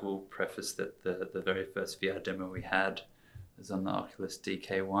 I will preface that the very first VR demo we had was on the Oculus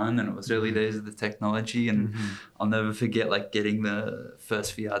DK1, and it was early days of the technology. And I'll never forget getting the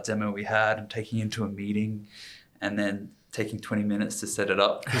first VR demo we had and taking it into a meeting, and then taking 20 minutes to set it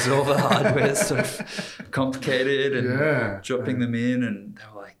up because all the hardware is sort of complicated, and dropping them in, and they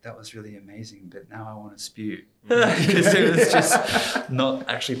were like, that was really amazing, but now I want to spew because it was just not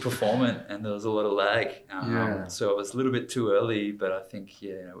actually performant, and there was a lot of lag. So it was a little bit too early, but I think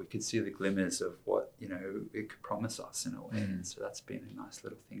we could see the glimmers of what it could promise us in a way. And so that's been a nice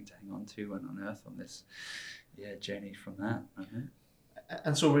little thing to hang on to and unearth on this journey from that.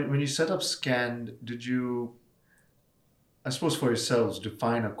 And so when you set up Scanned, did you, I suppose, for yourselves,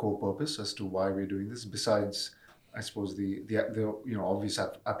 define a core purpose as to why we're doing this, besides, I suppose, the obvious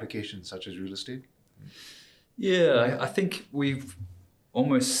applications such as real estate? Yeah, I think we've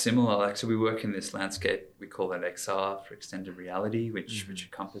almost similar. So we work in this landscape. We call it XR, for extended reality, which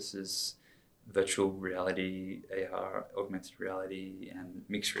encompasses virtual reality, AR, augmented reality, and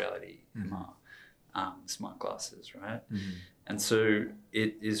mixed reality, MR, smart glasses, right? And so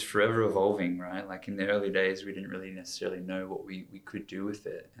it is forever evolving, right? Like in the early days, we didn't really necessarily know what we could do with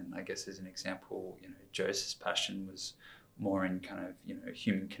it. And I guess as an example, Joseph's passion was more in kind of,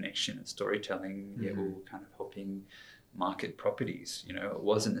 human connection and storytelling. We were kind of helping market properties. It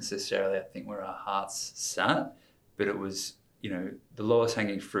wasn't necessarily, I think, where our hearts sat, but it was, the lowest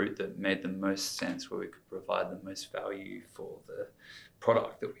hanging fruit that made the most sense, where we could provide the most value for the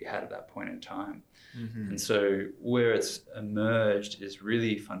product that we had at that point in time. And so where it's emerged is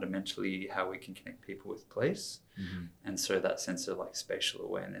really fundamentally how we can connect people with place. And so that sense of spatial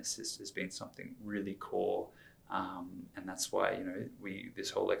awareness has been something really core. And that's why,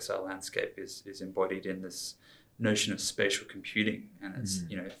 this whole XR landscape is embodied in this notion of spatial computing, and it's,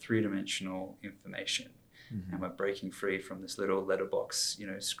 three-dimensional information. And we're breaking free from this little letterbox,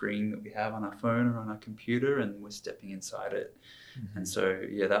 screen that we have on our phone or on our computer, and we're stepping inside it. And so,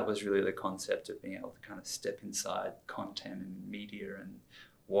 that was really the concept of being able to kind of step inside content and media and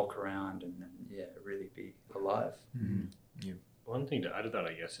walk around and really be alive. One thing to add to that,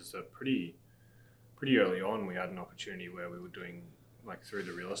 I guess, is that pretty early on, we had an opportunity where we were doing, through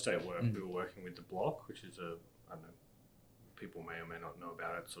the real estate work, we were working with The Block, which is I don't know, people may or may not know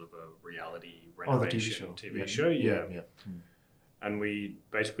about it, sort of a reality renovation TV show. And we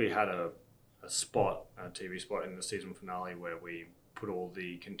basically had a TV spot in the season finale where we put all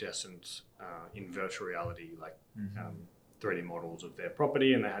the contestants in virtual reality, 3D models of their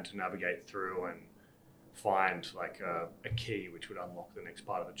property, and they had to navigate through and find a key which would unlock the next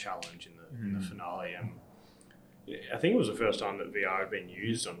part of the challenge in the finale. And I think it was the first time that VR had been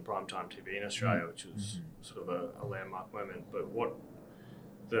used on primetime TV in Australia, which was sort of a landmark moment. But what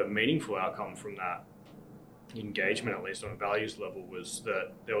the meaningful outcome from that engagement, at least on a values level, was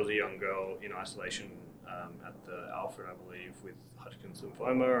that there was a young girl in isolation at the Alfred, I believe, with Hodgkin's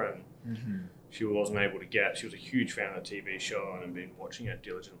lymphoma, and she wasn't able to she was a huge fan of the TV show and had been watching it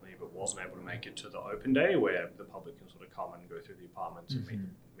diligently, but wasn't able to make it to the open day where the public can sort of come and go through the apartments and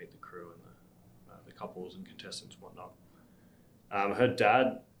meet the crew and the couples and contestants and whatnot. Her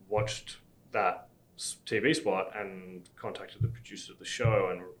dad watched that TV spot and contacted the producer of the show,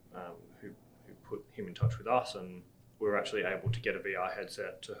 and who put him in touch with us, and we were actually able to get a VR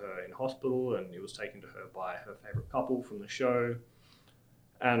headset to her in hospital, and it was taken to her by her favorite couple from the show.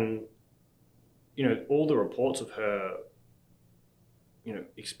 And all the reports of her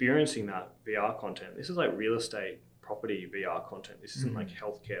experiencing that VR content, this is real estate property VR content. This isn't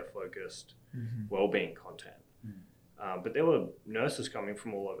healthcare focused well-being content. But there were nurses coming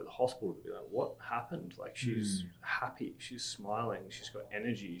from all over the hospital to be like, what happened? She's happy, she's smiling, she's got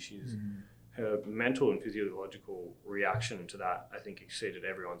energy, she's her mental and physiological reaction to that, I think, exceeded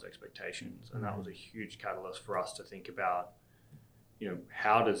everyone's expectations. And that was a huge catalyst for us to think about,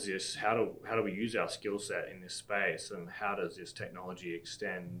 how do we use our skill set in this space, and how does this technology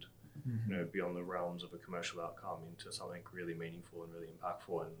extend, beyond the realms of a commercial outcome into something really meaningful and really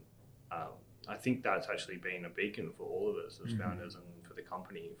impactful. And I think that's actually been a beacon for all of us as founders and for the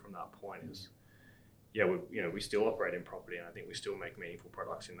company from that point is, we still operate in property, and I think we still make meaningful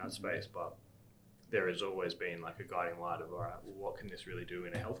products in that space, but there has always been like a guiding light of, all right, well, what can this really do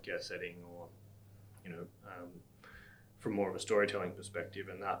in a healthcare setting, or, from more of a storytelling perspective,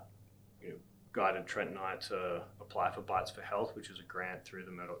 and that, guided Trent and I to apply for Bites for Health, which is a grant through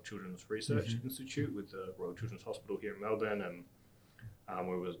the Murdoch Children's Research Institute with the Royal Children's Hospital here in Melbourne, and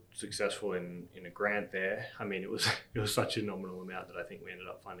we were successful in a grant there. I mean, it was such a nominal amount that I think we ended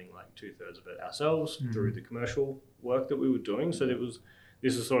up funding like 2/3 of it ourselves through the commercial work that we were doing. So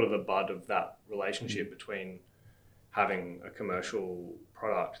this is sort of the bud of that relationship between having a commercial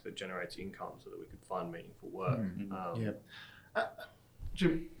product that generates income so that we could fund meaningful work.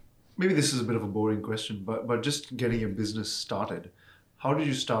 Jim, maybe this is a bit of a boring question, but just getting your business started, how did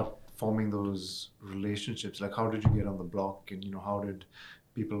you start forming those relationships? Like, how did you get on the block, and how did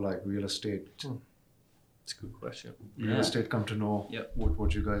people like real estate? It's a good question. Real estate come to know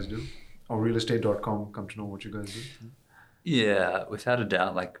what you guys do, or realestate.com come to know what you guys do. Yeah, without a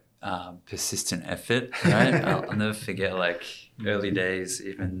doubt, like persistent effort, right? I'll never forget, like early days,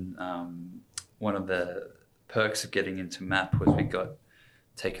 even one of the perks of getting into MAP was we got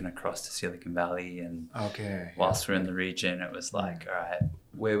taken across to Silicon Valley, and whilst we're in the region, it was like, all right,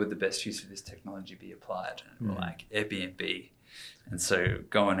 where would the best use of this technology be applied? And we're like, Airbnb. And so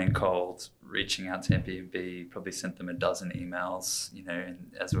going in cold, reaching out to Airbnb, probably sent them a dozen emails,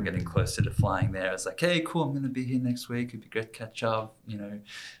 and as we're getting closer to flying there, I was like, hey, cool, I'm going to be here next week. It'd be great to catch up, it'd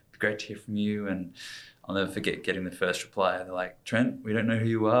be great to hear from you. And I'll never forget getting the first reply. They're like, Trent, we don't know who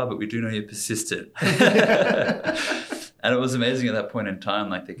you are, but we do know you're persistent. And it was amazing at that point in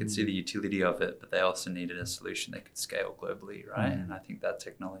time, like they could see the utility of it, but they also needed a solution that could scale globally, right? And I think that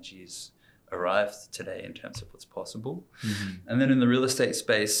technology has arrived today in terms of what's possible. And then in the real estate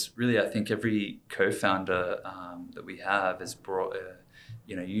space, really, I think every co-founder that we have has brought a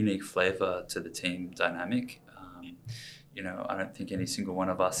unique flavor to the team dynamic. I don't think any single one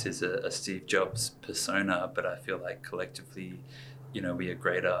of us is a Steve Jobs persona, but I feel like collectively, we are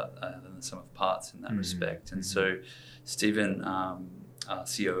greater than the sum of parts in that respect. And so Stephen, our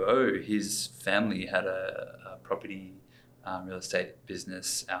COO, his family had a property real estate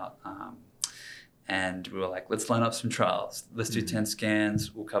business out, and we were like, let's line up some trials. Let's do 10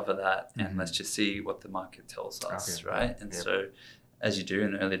 scans, we'll cover that, and let's just see what the market tells us, right? And so as you do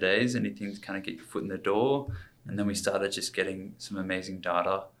in the early days, anything to kind of get your foot in the door. And then we started just getting some amazing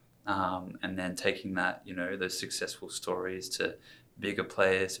data, and then taking that, those successful stories to bigger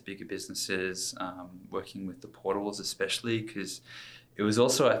players, to bigger businesses, working with the portals especially, because it was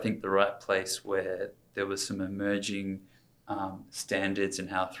also, I think, the right place where there was some emerging standards in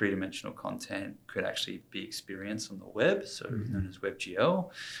how three-dimensional content could actually be experienced on the web, so known as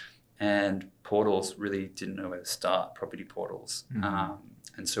WebGL. And portals really didn't know where to start, property portals.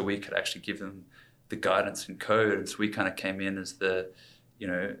 And so we could actually give them the guidance and code. And so we kind of came in as the,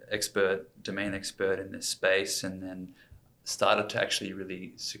 domain expert in this space, and then started to actually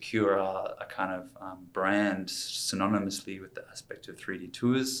really secure a kind of brand synonymously with the aspect of 3D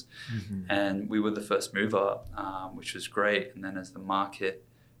tours. And we were the first mover, which was great. And then as the market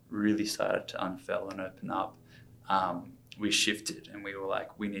really started to unfurl and open up, we shifted, and we were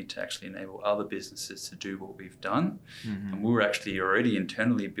like, we need to actually enable other businesses to do what we've done. And we were actually already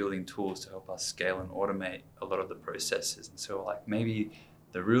internally building tools to help us scale and automate a lot of the processes. And so like maybe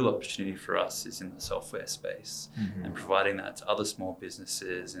the real opportunity for us is in the software space, and providing that to other small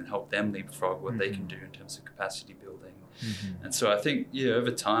businesses and help them leapfrog what they can do in terms of capacity building. And so I think,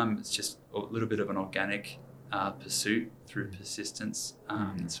 over time, it's just a little bit of an organic pursuit through persistence.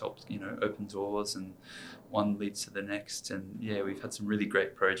 It's helped, open doors, and one leads to the next. And we've had some really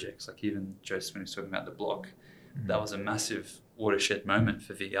great projects, like even Joseph, when he was talking about the block, that was a massive watershed moment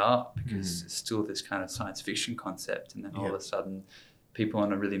for VR, because it's still this kind of science fiction concept, and then all of a sudden people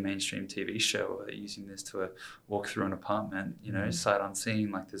on a really mainstream TV show are using this to walk through an apartment, sight unseen.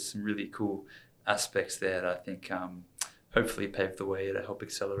 Like there's some really cool aspects there that I think hopefully pave the way to help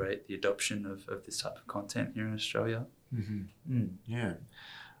accelerate the adoption of this type of content here in Australia.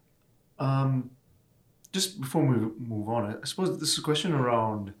 Just before we move on, I suppose this is a question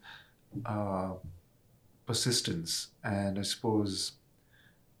around persistence, and I suppose,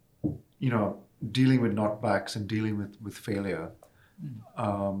 dealing with knockbacks and dealing with failure.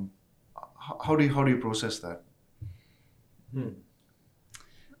 how do you process that? Yeah.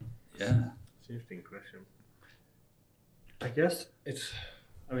 It's an interesting question. I guess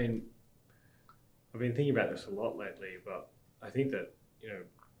I've been thinking about this a lot lately, but I think that,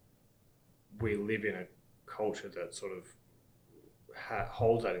 we live in a culture that sort of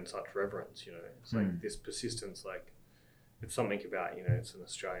holds that in such reverence, It's like this persistence, like it's something about, it's an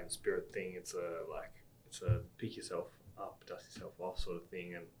Australian spirit thing. It's a pick yourself up, dust yourself off sort of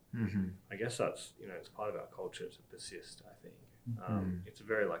thing. And I guess that's, it's part of our culture to persist, I think. It's a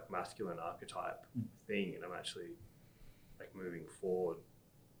very like masculine archetype thing, and I'm actually like moving forward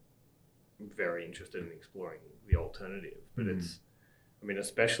very interested in exploring the alternative. But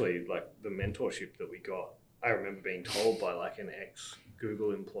especially like the mentorship that we got. I remember being told by like an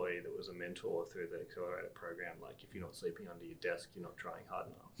ex-Google employee that was a mentor through the accelerator program, like if you're not sleeping under your desk, you're not trying hard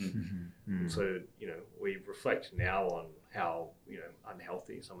enough. And so, we reflect now on how,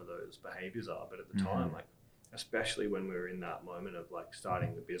 unhealthy some of those behaviors are. But at the time, like, especially when we were in that moment of like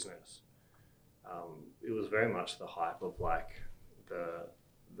starting the business, it was very much the hype of like the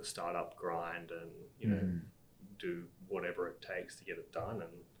startup grind and, do whatever it takes to get it done.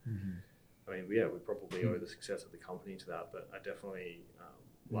 And we probably owe the success of the company to that, but I definitely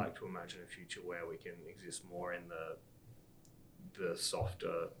like to imagine a future where we can exist more in the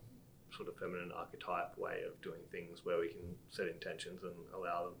softer sort of feminine archetype way of doing things, where we can set intentions and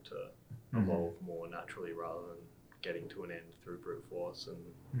allow them to evolve more naturally rather than getting to an end through brute force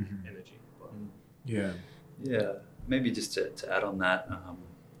and energy. But, Yeah, maybe just to add on that,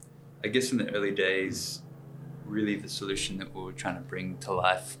 I guess in the early days, really the solution that we were trying to bring to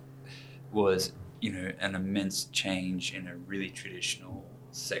life was, an immense change in a really traditional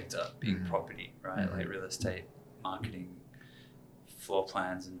sector, being property, right? Like real estate, marketing, floor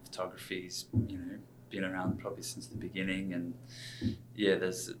plans and photography's, been around probably since the beginning. And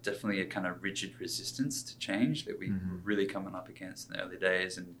there's definitely a kind of rigid resistance to change that we were really coming up against in the early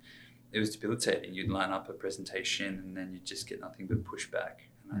days. And it was debilitating. You'd line up a presentation and then you'd just get nothing but pushback.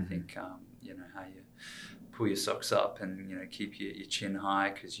 And I think, how you pull your socks up and, keep your chin high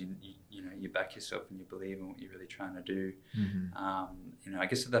because you back yourself and you believe in what you're really trying to do. I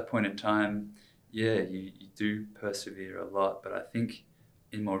guess at that point in time, you do persevere a lot. But I think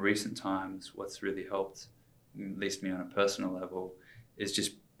in more recent times, what's really helped, at least me on a personal level, is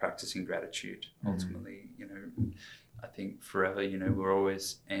just practicing gratitude. Ultimately, I think forever, we're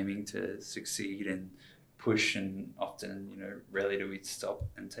always aiming to succeed and push, and often, rarely do we stop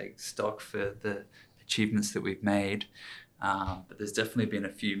and take stock for the achievements that we've made. But there's definitely been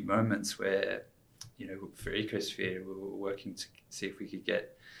a few moments where, for Ecosphere, we were working to see if we could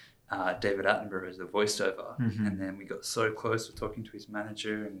get David Attenborough as the voiceover. And then we got so close to talking to his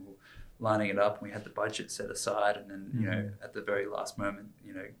manager and we were lining it up, and we had the budget set aside. And then, at the very last moment,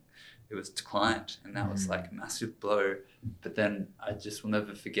 it was declined, and that was like a massive blow. But then I just will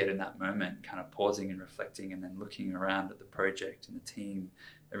never forget in that moment, kind of pausing and reflecting, and then looking around at the project and the team,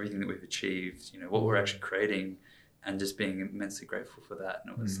 everything that we've achieved, what we're actually creating, and just being immensely grateful for that.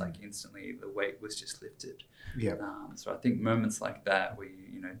 And it was like instantly the weight was just lifted. So I think moments like that where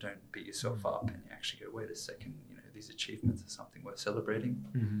you don't beat yourself up and you actually go, wait a second, these achievements are something worth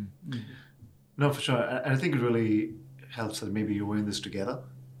celebrating. No, for sure. And I think it really helps that maybe you're in this together.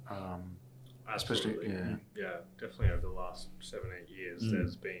 Absolutely. Especially, Definitely over the last 7-8 years,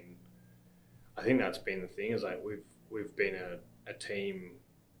 there's been, I think that's been the thing, is like we've been a team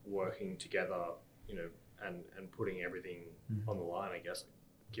working together, and putting everything on the line, I guess,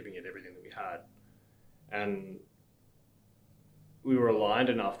 giving it everything that we had. And we were aligned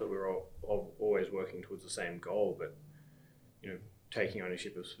enough that we were always working towards the same goal, but, taking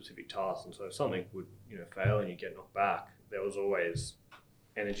ownership of specific tasks. And so if something would, fail and you get knocked back, there was always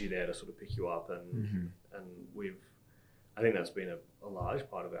energy there to sort of pick you up. And I think that's been a large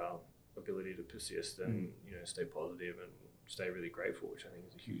part of our ability to persist and, stay positive and stay really grateful, which I think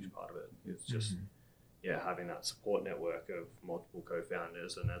is a huge part of it. It's just, having that support network of multiple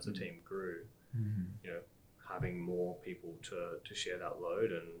co-founders, and as the team grew, having more people to share that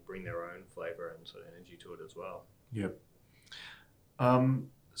load and bring their own flavor and sort of energy to it as well. Yep.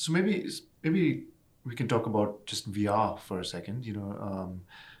 So maybe we can talk about just VR for a second.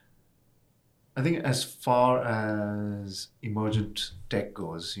 I think as far as emergent tech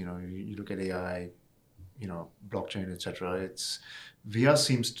goes, you look at AI, blockchain, etc. VR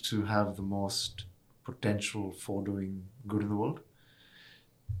seems to have the most potential for doing good in the world.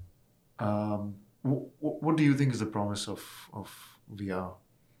 What do you think is the promise of VR?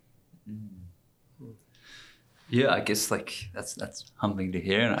 Yeah, I guess like that's humbling to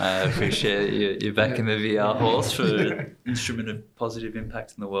hear, and I appreciate you're backing the VR horse for an instrument of positive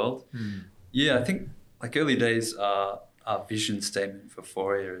impact in the world. Yeah, I think like early days, our vision statement for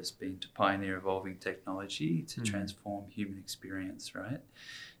Foria has been to pioneer evolving technology to transform human experience, right?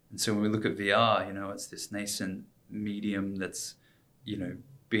 And so when we look at VR, you know, it's this nascent medium that's, you know,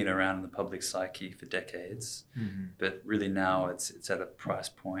 been around in the public psyche for decades, but really now it's at a price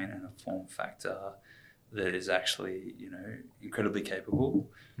point and a form factor that is actually, you know, incredibly capable.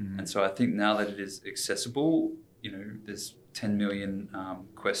 And so I think now that it is accessible, you know, there's 10 million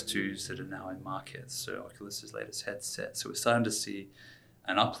Quest 2s that are now in market, so Oculus's latest headset. So we're starting to see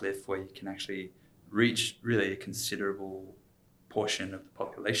an uplift where you can actually reach really a considerable portion of the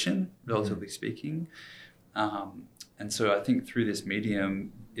population, relatively speaking. And so I think through this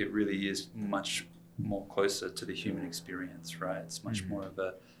medium, it really is much more closer to the human experience, right? It's much more of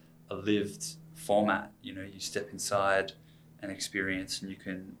a lived format. You know, you step inside an experience and you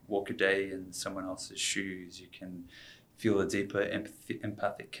can walk a day in someone else's shoes. You can feel a deeper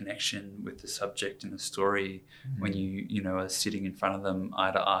empathic connection with the subject in the story when you know, are sitting in front of them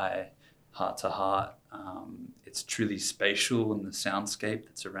eye to eye, heart to heart. It's truly spatial in the soundscape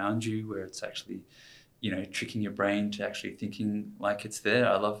that's around you, where it's actually, you know, tricking your brain to actually thinking like it's there.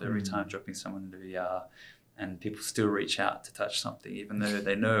 I love every time dropping someone into VR and people still reach out to touch something, even though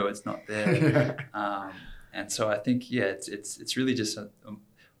they know it's not there. And so I think, yeah, it's really just,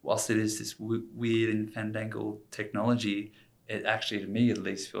 whilst it is this weird and fandangled technology, it actually, to me at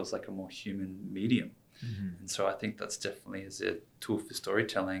least, feels like a more human medium. And so I think that's definitely, as a tool for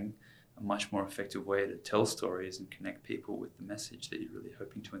storytelling, a much more effective way to tell stories and connect people with the message that you're really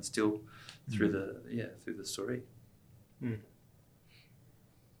hoping to instill through the story.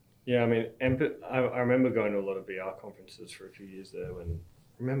 Yeah, I mean, I remember going to a lot of VR conferences for a few years there.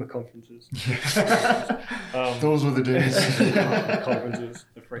 Remember conferences? Those were the days. Conferences,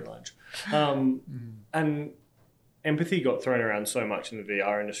 the free lunch. And empathy got thrown around so much in the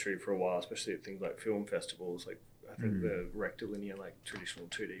VR industry for a while, especially at things like film festivals. Like, I think the rectilinear, like traditional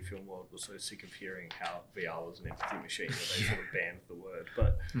 2D film world was so sick of hearing how VR was an empathy machine that they sort of banned the word.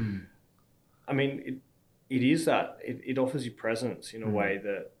 But I mean, it is that. It offers you presence in a way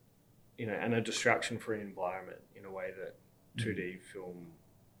that, you know, and a distraction-free environment in a way that 2D film,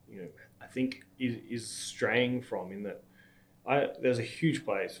 you know, I think is straying from, in that there's a huge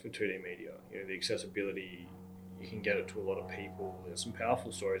place for 2D media. You know, the accessibility, you can get it to a lot of people. There's some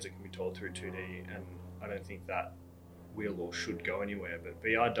powerful stories that can be told through 2D, and I don't think that will or should go anywhere. But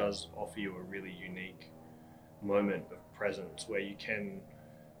VR does offer you a really unique moment of presence where you can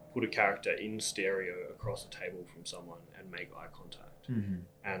put a character in stereo across a table from someone and make eye contact.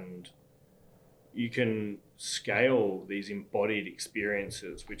 And you can scale these embodied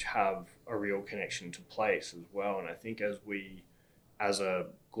experiences which have a real connection to place as well. And I think as we, as a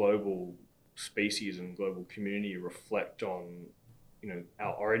global species and global community, reflect on, you know,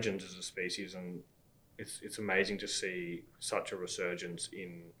 our origins as a species, and it's amazing to see such a resurgence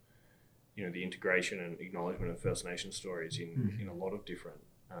in, you know, the integration and acknowledgement of First Nation stories in a lot of different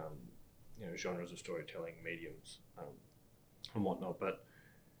you know, genres of storytelling, mediums, and whatnot. But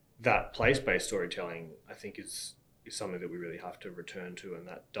that place-based storytelling, I think, is something that we really have to return to, and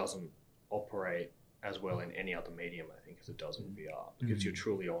that doesn't operate as well in any other medium, I think, as it does in VR, because you're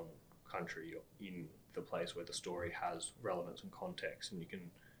truly on country, you're in the place where the story has relevance and context, and you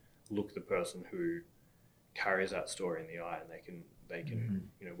can look the person who carries that story in the eye, and they can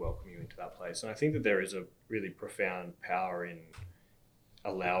you know, welcome you into that place. And I think that there is a really profound power in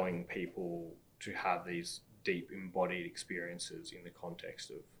allowing people to have these deep embodied experiences in the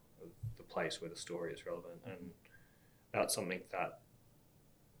context of the place where the story is relevant. And that's something that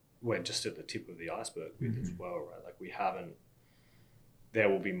we're just at the tip of the iceberg with as well, right? Like, we haven't, there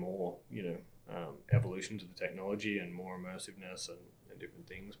will be more, you know, evolution to the technology and more immersiveness and different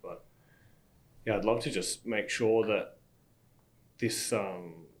things. But yeah, I'd love to just make sure that this,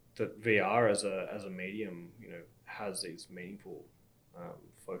 that VR as a medium, you know, has these meaningful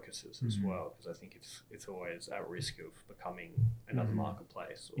focuses as well, because I think it's always at risk of becoming another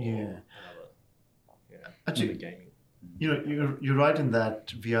marketplace or another gaming. You know, you're right in that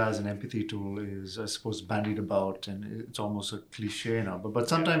VR as an empathy tool is, I suppose, bandied about, and it's almost a cliche now. But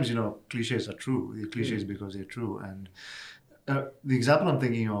sometimes, you know, cliches are true. They're cliches because they're true. And the example I'm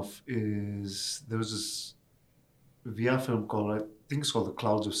thinking of is, there was this VR film called, I think it's called The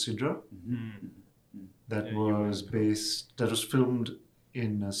Clouds of Sidra, that was filmed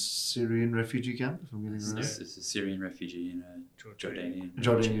in a Syrian refugee camp, if I'm getting it right. It's a Syrian refugee in a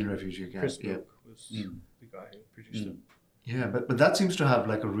Jordanian refugee camp. Chris Milk was the guy who produced it. Yeah, but that seems to have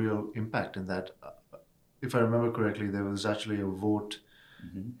like a real impact in that if I remember correctly, there was actually a vote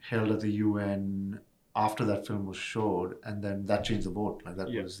held at the UN after that film was showed, and then that changed the vote. Like that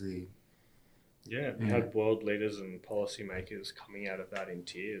was the... Yeah, we had world leaders and policymakers coming out of that in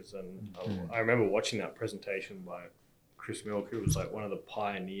tears. And I remember watching that presentation by Chris Milk, who was like one of the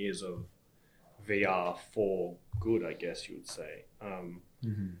pioneers of VR for good, I guess you would say.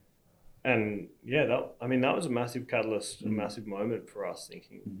 And yeah, that was a massive catalyst, a massive moment for us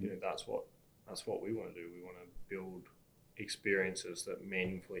thinking, that's what we want to do. We want to build experiences that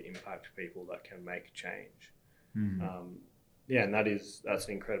meaningfully impact people that can make change. And that's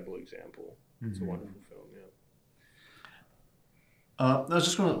an incredible example. It's a wonderful film, I was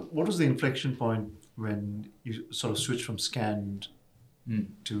just what was the inflection point when you sort of switched from Scanned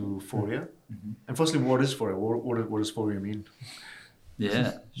to Foria? And firstly, what is Foria? What does Foria mean?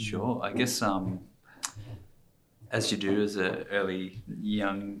 Yeah, sure. I guess as you do as an early,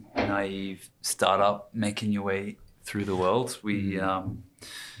 young, naive startup making your way through the world, we,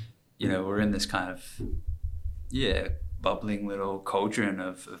 we're in this kind of, bubbling little cauldron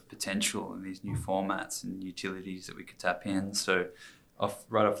of potential and these new formats and utilities that we could tap in. So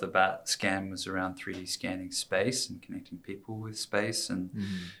right off the bat, Scan was around 3D scanning space and connecting people with space. And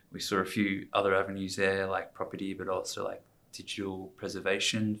we saw a few other avenues there, like property, but also like digital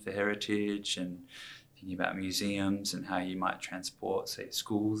preservation for heritage and thinking about museums and how you might transport, say,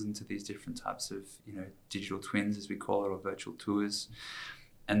 schools into these different types of, digital twins, as we call it, or virtual tours.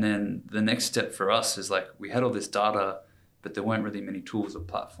 And then the next step for us is like we had all this data, but there weren't really many tools or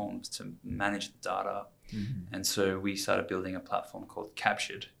platforms to manage the data. And so we started building a platform called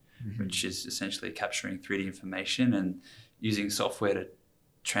Captured, which is essentially capturing 3D information and using software to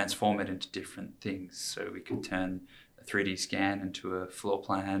transform it into different things. So we could turn a 3D scan into a floor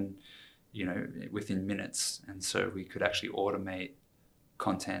plan, within minutes. And so we could actually automate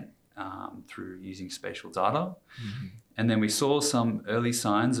content through using spatial data. And then we saw some early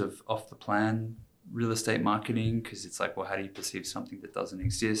signs of off the plan real estate marketing, because it's like, well, how do you perceive something that doesn't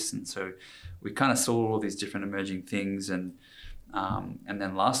exist? And so we kind of saw all these different emerging things. And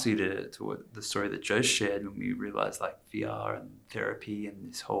then lastly, to what the story that Joe shared, when we realized like VR and therapy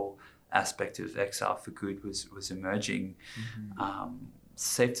and this whole aspect of XR for good was emerging.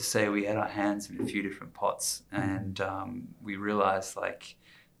 Safe to say we had our hands in a few different pots, and we realized, like,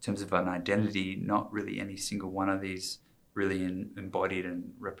 in terms of an identity, not really any single one of these really embodied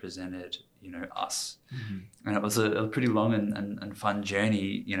and represented, us. And it was a pretty long and fun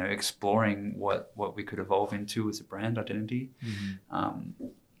journey, exploring what we could evolve into as a brand identity. And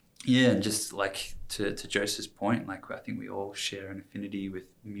just like to Joseph's point, like I think we all share an affinity with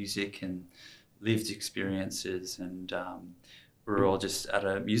music and lived experiences, and we're all just at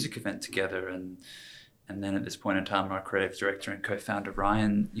a music event together, and then at this point in time, our creative director and co-founder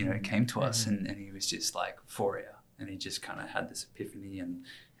Ryan, came to us, and he was just like, Foria, and he just kind of had this epiphany, and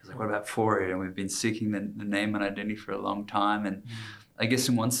he was like, what about Foria? And we've been seeking the name and identity for a long time, and I guess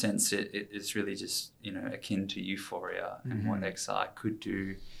in one sense it's really just akin to euphoria and what XR could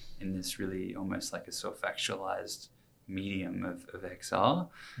do in this really almost like a self-actualized medium of XR.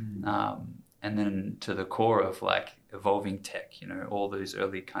 And then to the core of like evolving tech, all those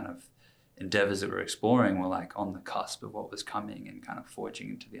early kind of endeavors that we're exploring were like on the cusp of what was coming and kind of forging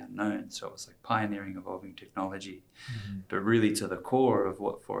into the unknown. So it was like pioneering evolving technology, but really to the core of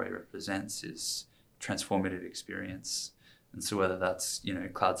what Foria represents is transformative experience. And so whether that's,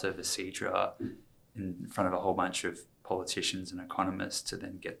 clouds over Cedra in front of a whole bunch of politicians and economists to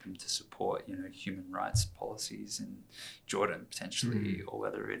then get them to support, human rights policies in Jordan potentially, or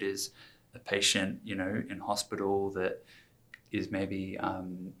whether it is a patient, in hospital that is maybe,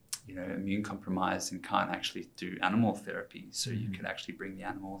 immune compromised and can't actually do animal therapy. So you can actually bring the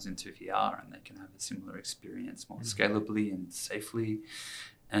animals into VR and they can have a similar experience more scalably and safely.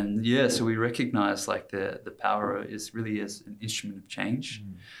 And so we recognize like the power is really as an instrument of change.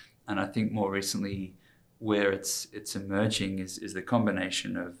 And I think more recently where it's emerging is the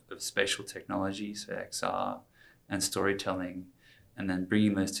combination of spatial technology, so XR, and storytelling, and then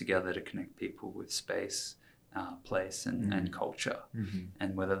bringing those together to connect people with space, place, and culture.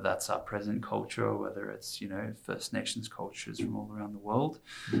 And whether that's our present culture or whether it's, First Nations cultures from all around the world,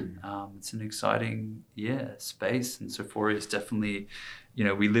 it's an exciting, space. And so Foria is definitely,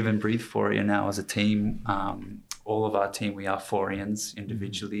 we live and breathe Foria now as a team. All of our team, we are Forians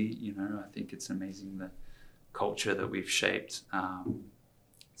individually. I think it's amazing the culture that we've shaped.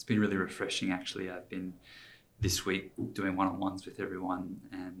 It's been really refreshing, actually. I've been this week doing one-on-ones with everyone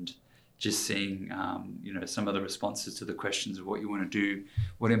and just seeing, some of the responses to the questions of what you want to do,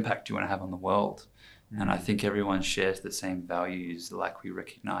 what impact do you want to have on the world? And I think everyone shares the same values. Like we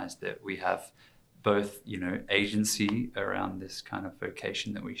recognize that we have both, agency around this kind of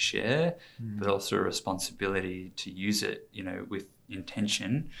vocation that we share, but also a responsibility to use it, with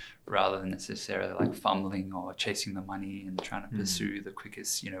intention rather than necessarily like fumbling or chasing the money and trying to pursue the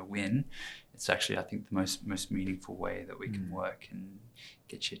quickest, win. It's actually, I think, the most meaningful way that we can work and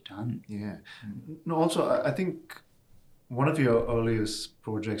get shit done. Yeah. No, also, I think one of your earliest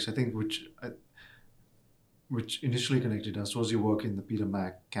projects, I think, which initially connected us was your work in the Peter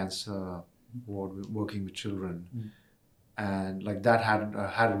Mac Cancer Ward, working with children. And like that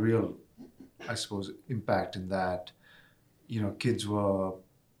had a real, I suppose, impact in that, kids were,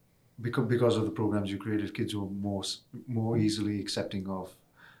 because of the programs you created, kids were more easily accepting of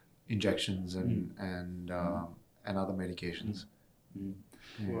injections and other medications.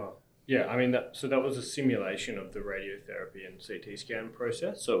 Well, yeah, I mean, that was a simulation of the radiotherapy and CT scan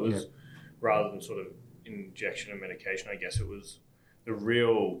process. So it was rather than sort of injection and medication, I guess it was the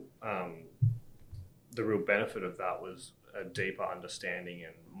real benefit of that was a deeper understanding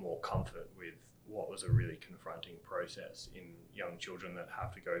and more comfort with what was a really confronting process in young children that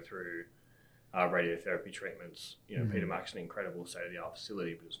have to go through radiotherapy treatments. Peter Mac's an incredible state-of-the-art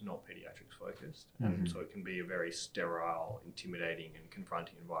facility, but it's not pediatrics focused, and so it can be a very sterile, intimidating, and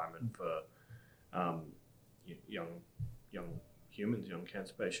confronting environment for young humans, young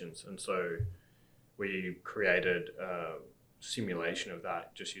cancer patients. And so we created a simulation of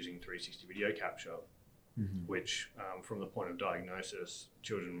that just using 360 video capture, which from the point of diagnosis,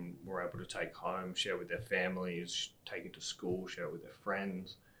 children were able to take home, share with their families, take it to school, share it with their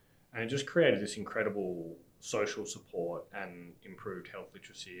friends. And it just created this incredible social support and improved health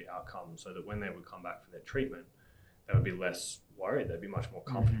literacy outcomes so that when they would come back for their treatment, they would be less worried. They'd be much more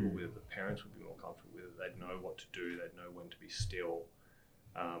comfortable with it. The parents would be more comfortable with it. They'd know what to do. They'd know when to be still.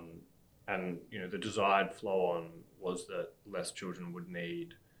 And the desired flow on was that less children would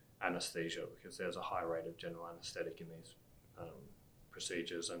need anesthesia because there's a high rate of general anesthetic in these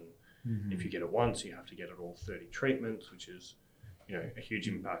procedures. And if you get it once, you have to get it all 30 treatments, which is a huge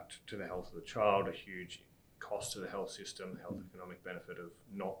impact to the health of the child, a huge cost to the health system. The health economic benefit of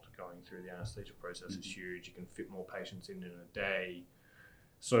not going through the anesthesia process is huge. You can fit more patients in a day.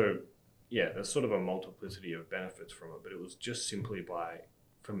 So, there's sort of a multiplicity of benefits from it, but it was just simply by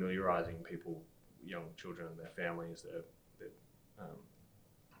familiarizing people, young children and their families,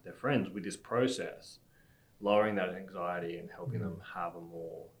 their friends with this process, lowering that anxiety and helping them have a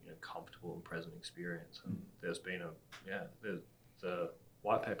more comfortable and present experience. And there's been the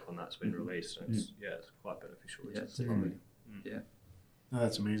white paper on that's been released, and it's quite beneficial. No,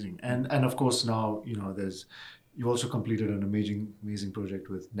 that's amazing. And of course now you also completed an amazing project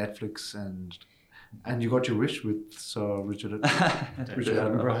with Netflix, and you got your wish with Sir Richard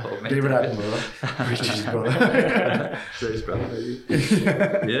Attenborough. David Attenborough. Richard's brother. His brother.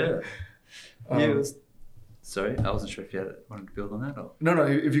 It was. Sorry, I wasn't sure if you wanted to build on that or. No.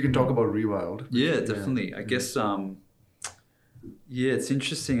 If you can talk about Rewild. Yeah, definitely. I guess. It's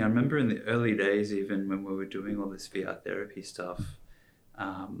interesting. I remember in the early days, even when we were doing all this VR therapy stuff,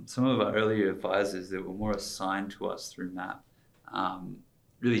 some of our earlier advisors that were more assigned to us through MAP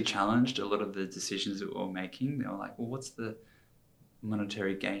really challenged a lot of the decisions that we were making. They were like, well, what's the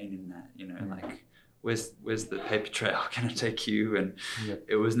monetary gain in that? Like, where's the paper trail going to take you? And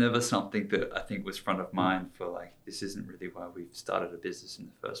it was never something that I think was front of mind for like, this isn't really why we've started a business in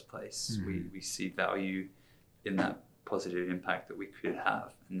the first place. We see value in that positive impact that we could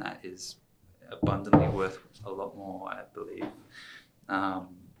have, and that is abundantly worth a lot more, I believe.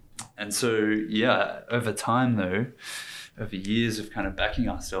 And so, over time though, over years of kind of backing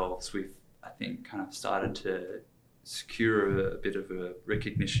ourselves, we've, I think, kind of started to secure a bit of a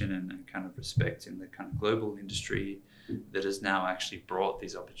recognition and kind of respect in the kind of global industry that has now actually brought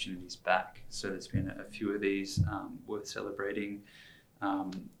these opportunities back. So there's been a few of these worth celebrating.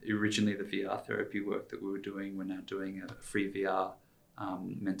 Originally the VR therapy work that we were doing, we're now doing a free VR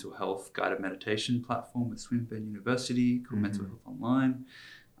mental health guided meditation platform with Swinburne University called Mental Health Online.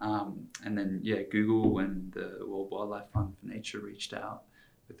 And then, Google and the World Wildlife Fund for Nature reached out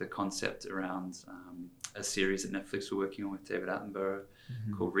with the concept around a series that Netflix were working on with David Attenborough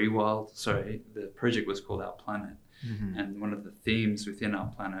called Rewild. Sorry, the project was called Our Planet. And one of the themes within Our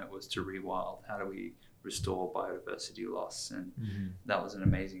Planet was to rewild. How do we restore biodiversity loss? And that was an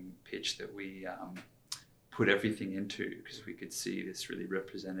amazing pitch that we put everything into, because we could see this really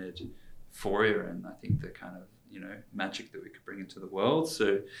represented euphoria and I think the kind of magic that we could bring into the world.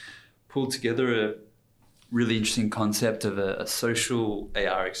 So pulled together a really interesting concept of a social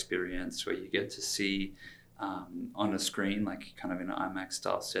AR experience where you get to see on a screen, like kind of in an IMAX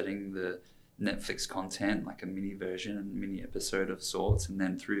style setting, the Netflix content, like a mini version and mini episode of sorts, and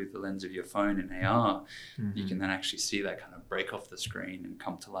then through the lens of your phone in AR, you can then actually see that kind of break off the screen and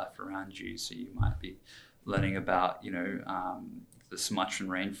come to life around you. So you might be learning about, the Sumatran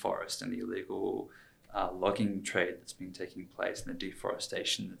rainforest and the illegal logging trade that's been taking place and the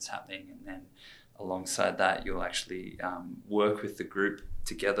deforestation that's happening. And then alongside that, you'll actually work with the group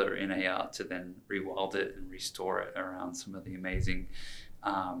together in AR to then rewild it and restore it around some of the amazing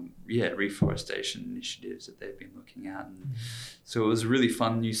reforestation initiatives that they've been looking at. And so it was a really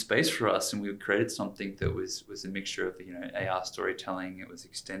fun new space for us, and we created something that was a mixture of AR storytelling. It was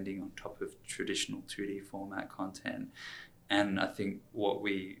extending on top of traditional 2D format content. And I think what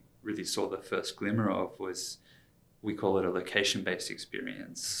we really saw the first glimmer of was, we call it a location-based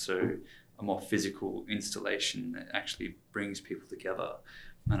experience. So a more physical installation that actually brings people together.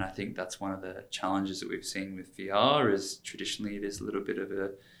 And I think that's one of the challenges that we've seen with VR, is traditionally it is a little bit of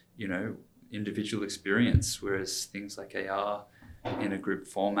a, individual experience, whereas things like AR in a group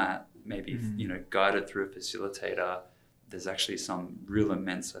format, maybe, guided through a facilitator, there's actually some real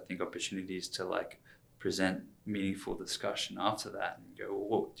immense, I think, opportunities to present meaningful discussion after that and go,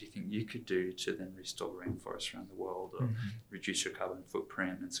 well, what do you think you could do to then restore rainforests around the world or reduce your carbon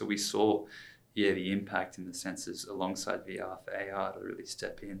footprint? And so we saw the impact in the senses alongside VR for AR to really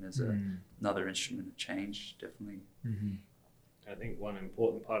step in as another instrument of change, definitely. I think one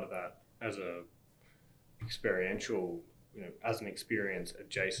important part of that, as a experiential, as an experience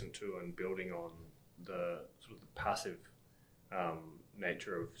adjacent to and building on the sort of the passive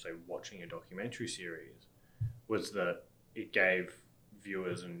nature of, say, watching a documentary series, was that it gave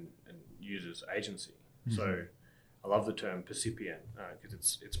viewers and users agency. So I love the term percipient,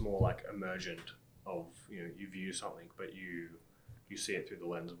 because it's more like emergent of, you view something, but you see it through the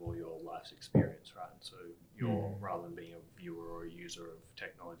lens of all your life's experience, right? So you're, rather than being a viewer or a user of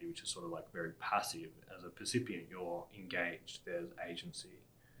technology, which is sort of very passive, as a percipient, you're engaged, there's agency.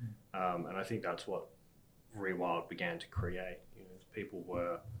 And I think that's what Rewild began to create. People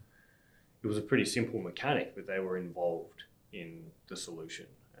were, it was a pretty simple mechanic, but they were involved in the solution.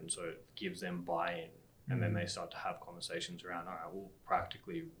 And so it gives them buy-in. And then they start to have conversations around, all right, well,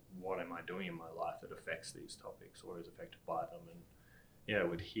 practically, what am I doing in my life that affects these topics or is affected by them? And I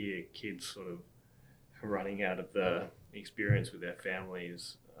would hear kids sort of running out of the experience with their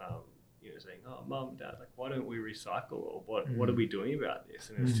families, saying, oh, Mum, Dad, why don't we recycle? Or what are we doing about this?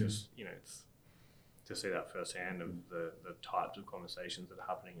 And it's just, it's to see that firsthand of the types of conversations that are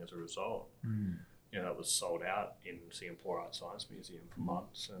happening as a result. That was sold out in Singapore Art Science Museum for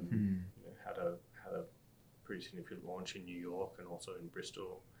months, and had a pretty significant launch in New York and also in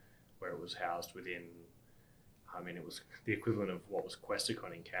Bristol, where it was housed within, it was the equivalent of what was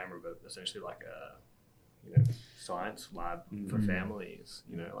Questacon in Canberra, but essentially like a science lab for families,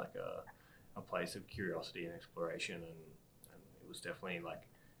 like a place of curiosity and exploration, and it was definitely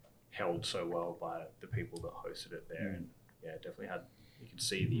held so well by the people that hosted it there, and definitely you could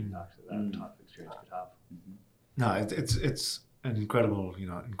see the impact that type of experience could have. No, it's an incredible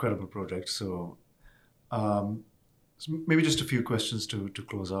project. So maybe just a few questions to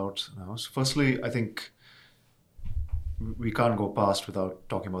close out now. So firstly, I think we can't go past without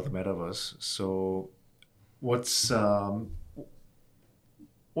talking about the metaverse. So what's your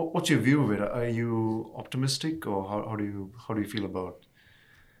view of it? Are you optimistic, or how do you feel about,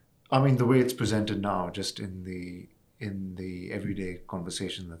 the way it's presented now, just in the everyday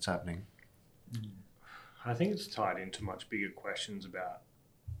conversation that's happening? I think it's tied into much bigger questions about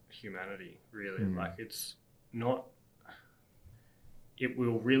humanity, really. It's not, it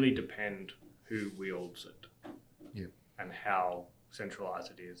will really depend who wields it and how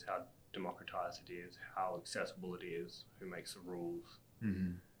centralized it is, how democratized it is, how accessible it is, who makes the rules,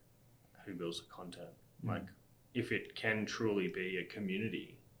 who builds the content. If it can truly be a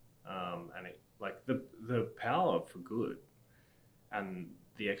community, and it, the power for good and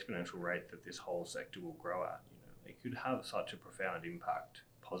the exponential rate that this whole sector will grow at, it could have such a profound impact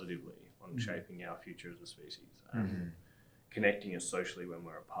positively on shaping our future as a species and connecting us socially when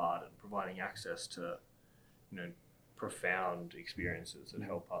we're apart, and providing access to, profound experiences that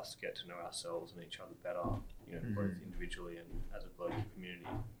help us get to know ourselves and each other better, both individually and as a global community.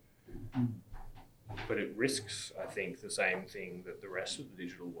 But it risks, I think, the same thing that the rest of the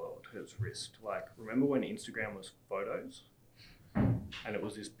digital world has risked. Remember when Instagram was photos? And it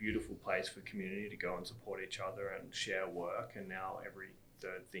was this beautiful place for community to go and support each other and share work, and now every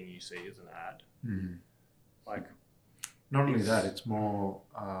third thing you see is an ad. Not only that, it's more,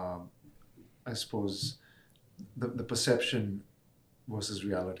 I suppose, the perception versus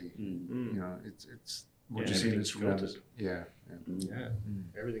reality. It's what you see in Instagram.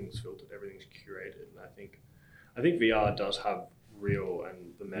 everything's filtered, everything's curated. And I think VR does have real,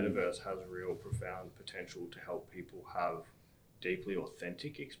 and the metaverse has real profound potential to help people have deeply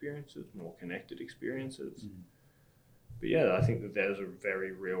authentic experiences, more connected experiences. But yeah, I think that there's a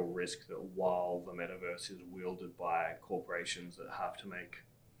very real risk that while the metaverse is wielded by corporations that have to make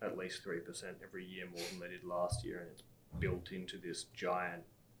at least 3% every year more than they did last year, and it's built into this giant,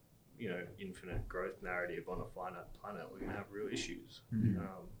 infinite growth narrative on a finite planet, we're going to have real issues. And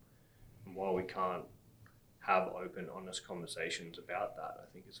while we can't have open, honest conversations about that, I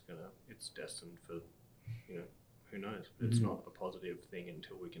think it's destined for, who knows? But it's not a positive thing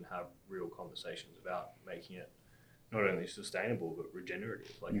until we can have real conversations about making it not only sustainable but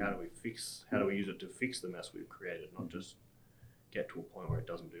regenerative. Like how do we use it to fix the mess we've created, not just get to a point where it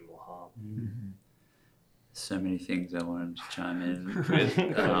doesn't do more harm. So many things I wanted to chime in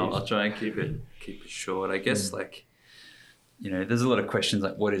with. I'll try and keep it short. I guess there's a lot of questions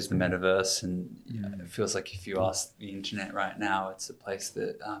like what is the metaverse, and it feels like if you ask the internet right now, it's a place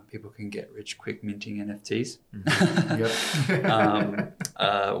that people can get rich quick minting NFTs.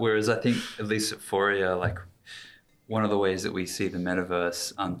 Whereas I think at least at Foria, like one of the ways that we see the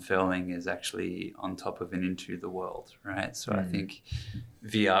metaverse unfurling is actually on top of and into the world, right? So I think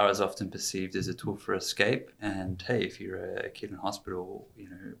VR is often perceived as a tool for escape, and hey, if you're a kid in hospital,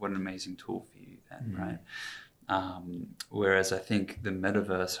 what an amazing tool for you then, right? Whereas I think the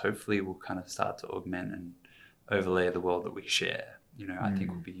metaverse hopefully will kind of start to augment and overlay the world that we share. I think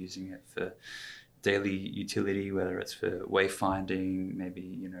we'll be using it for daily utility, whether it's for wayfinding,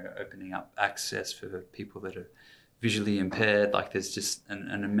 maybe, opening up access for people that are visually impaired. Like there's just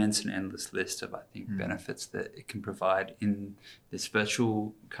an immense and endless list of, I think, benefits that it can provide in this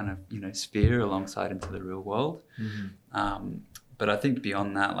virtual kind of, sphere alongside into the real world. But I think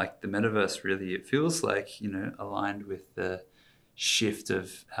beyond that, like the metaverse really, it feels like, aligned with the shift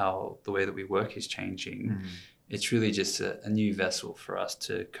of how the way that we work is changing. It's really just a new vessel for us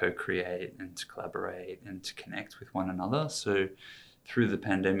to co-create and to collaborate and to connect with one another. So through the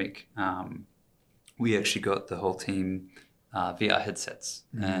pandemic, we actually got the whole team VR headsets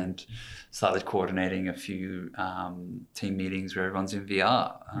and started coordinating a few team meetings where everyone's in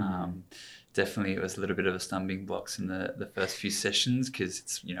VR. Definitely it was a little bit of a stumbling blocks in the first few sessions because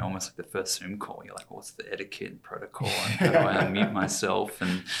it's almost like the first Zoom call. You're like, what's the etiquette and protocol and how do I unmute myself?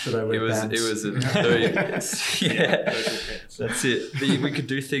 And it was a very that's it. We could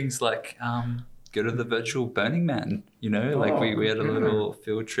do things like go to the virtual Burning Man, we had a little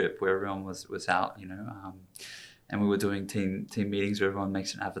field trip where everyone was out, and we were doing team meetings where everyone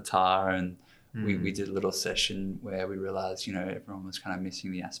makes an avatar, and we did a little session where we realized, everyone was kind of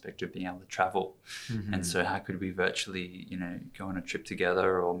missing the aspect of being able to travel. And so how could we virtually, go on a trip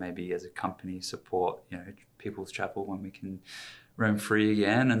together, or maybe as a company support, people's travel when we can roam free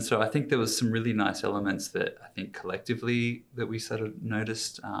again. And so I think there was some really nice elements that I think collectively that we sort of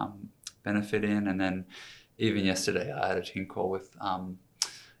noticed benefit in. And then even yesterday I had a team call with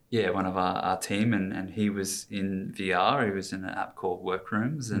one of our team, and he was in VR. He was in an app called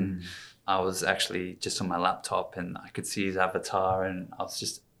Workrooms, and I was actually just on my laptop and I could see his avatar, and I was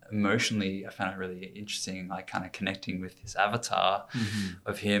just emotionally, I found it really interesting, like kind of connecting with his avatar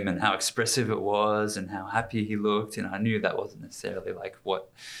of him and how expressive it was and how happy he looked. And I knew that wasn't necessarily like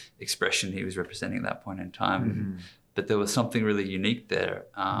what expression he was representing at that point in time. But there was something really unique there.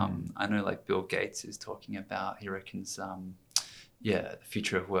 I know like Bill Gates is talking about, he reckons, the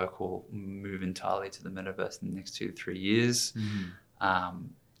future of work will move entirely to the metaverse in the next 2 to 3 years.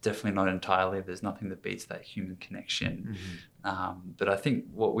 Definitely not entirely. There's nothing that beats that human connection. But I think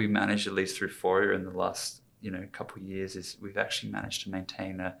what we managed, at least through Foria in the last, couple of years, is we've actually managed to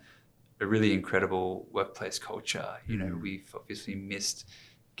maintain a really incredible workplace culture. We've obviously missed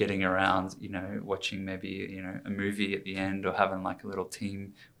getting around, watching maybe, a movie at the end, or having like a little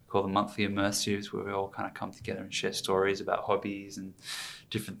team, we call them monthly immersives, where we all kind of come together and share stories about hobbies and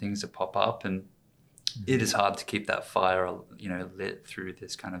different things that pop up. And it is hard to keep that fire, lit through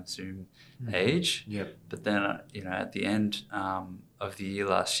this kind of Zoom age. But then, at the end of the year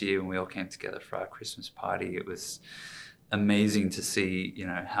last year, when we all came together for our Christmas party, it was amazing to see,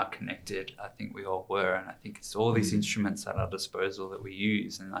 how connected I think we all were. And I think it's all these instruments at our disposal that we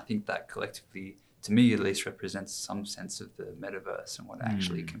use. And I think that collectively, to me at least, represents some sense of the metaverse and what it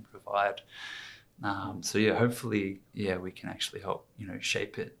actually can provide. Hopefully, we can actually help,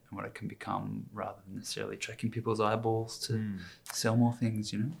 shape it and what it can become, rather than necessarily tracking people's eyeballs to sell more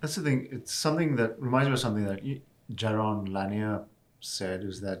things, That's the thing. It's something that reminds me of something that Jaron Lanier said,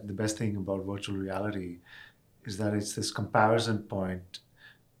 is that the best thing about virtual reality is that it's this comparison point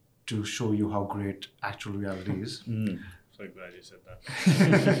to show you how great actual reality is. so glad you said that.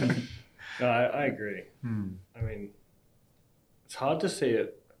 No, I agree. I mean, it's hard to see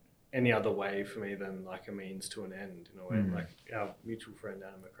it any other way for me than like a means to an end in a way. Like our mutual friend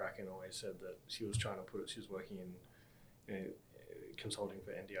Anna McCracken always said that she was trying to she was working in, you know, consulting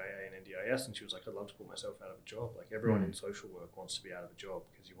for NDIA and NDIS, and she was like, I'd love to put myself out of a job. Like everyone in social work wants to be out of a job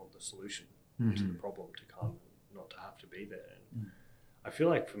because you want the solution to the problem to come, not to have to be there. And I feel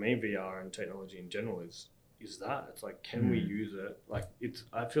like for me, VR and technology in general is that. It's like, can we use it? Like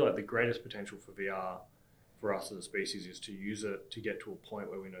I feel like the greatest potential for VR for us as a species is to use it to get to a point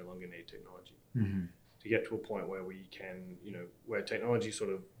where we no longer need technology. To get to a point where we can, you know, where technology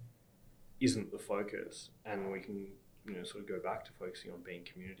sort of isn't the focus, and we can, you know, sort of go back to focusing on being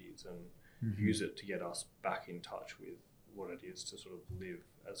communities and use it to get us back in touch with what it is to sort of live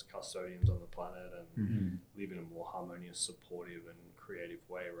as custodians on the planet and live in a more harmonious, supportive and creative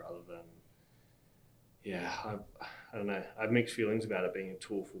way rather than, I don't know. I have mixed feelings about it being a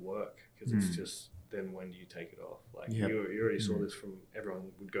tool for work because it's just, then when do you take it off? Like you already saw this from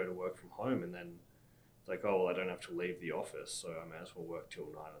everyone would go to work from home, and then it's like, oh, well, I don't have to leave the office, so I may as well work till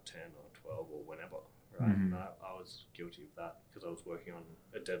 9 or 10 or 12 or whenever. Right? And I was guilty of that because I was working on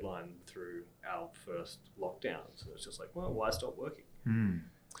a deadline through our first lockdown. So it's just like, well, why stop working?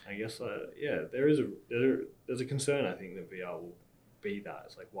 I guess, there's a concern, I think, that VR will be that.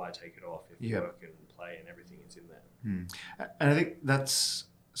 It's like, why take it off if work and play and everything is in there? And I think that's,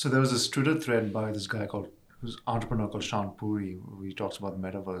 so there was this Twitter thread by this guy who's an entrepreneur called Sean Puri, where he talks about the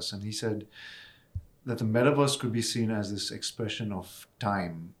metaverse. And he said that the metaverse could be seen as this expression of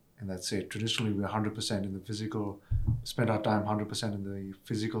time. And that's it. Traditionally, we're 100% in the physical, spend our time 100% in the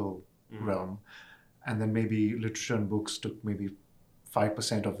physical realm. And then maybe literature and books took maybe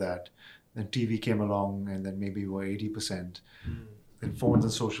 5% of that. Then TV came along, and then maybe we're 80%. Then phones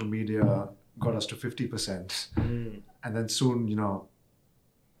and social media got us to 50%. And then soon, you know,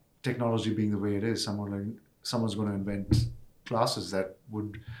 technology being the way it is, someone's going to invent classes that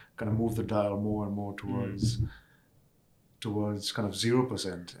would kind of move the dial more and more towards kind of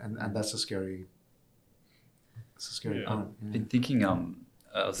 0%, and that's a scary point. I've been thinking,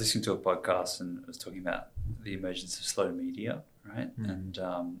 I was listening to a podcast and it was talking about the emergence of slow media, right? And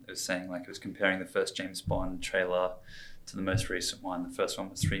it was saying, like, it was comparing the first James Bond trailer to the most recent one. The first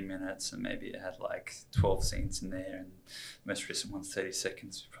one was 3 minutes and maybe it had like 12 scenes in there, and the most recent one's 30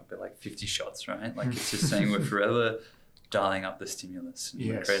 seconds, probably like 50 shots, right? Like, it's just saying we're forever dialing up the stimulus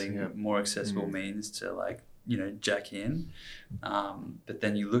and creating more accessible means to, like, you know, jack in. But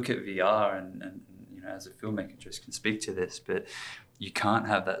then you look at VR and you know, as a filmmaker, just can speak to this, but you can't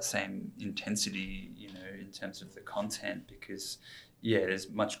have that same intensity, you know, in terms of the content, because it is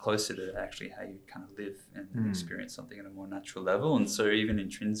much closer to actually how you kind of live and experience something at a more natural level. And so even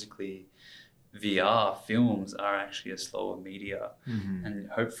intrinsically, VR films are actually a slower media, and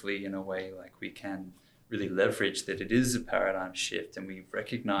hopefully in a way, like, we can really leverage that it is a paradigm shift, and we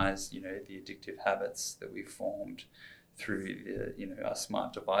recognize, you know, the addictive habits that we formed through the, you know, our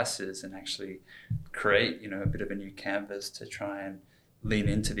smart devices, and actually create, you know, a bit of a new canvas to try and lean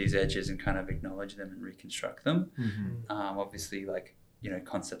into these edges and kind of acknowledge them and reconstruct them. Obviously, like, you know,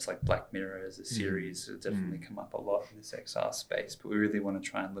 concepts like Black Mirror as a series have definitely come up a lot in this XR space, but we really want to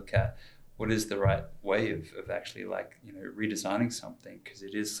try and look at what is the right way of actually, like, you know, redesigning something, because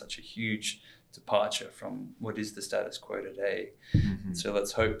it is such a huge departure from what is the status quo today. So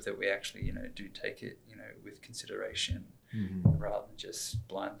let's hope that we actually, you know, do take it, you know, with consideration rather than just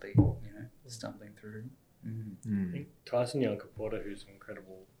blindly, you know, stumbling through. I think Tyson Yunkaporta, who's an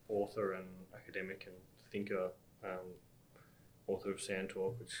incredible author and academic and thinker, author of Sand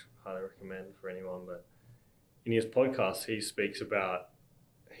Talk, which I highly recommend for anyone, but in his podcast he speaks about,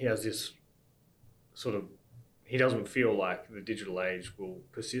 he has this sort of, he doesn't feel like the digital age will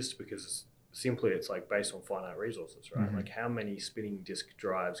persist because it's like based on finite resources, right? Like, how many spinning disk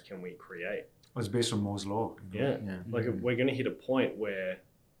drives can we create? It's based on Moore's law. You know? Like, we're going to hit a point where,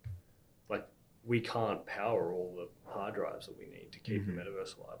 like, we can't power all the hard drives that we need to keep the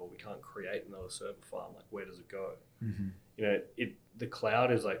metaverse alive, or we can't create another server farm. Like, where does it go? You know, the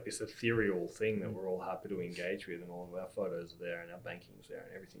cloud is like this ethereal thing that we're all happy to engage with, and all of our photos are there and our banking's there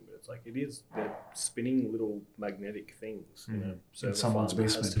and everything, but it's like, they're spinning little magnetic things in a server in someone's farm that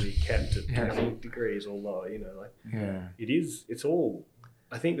basement. has to be kept at 20 degrees or lower, you know, like, it's all,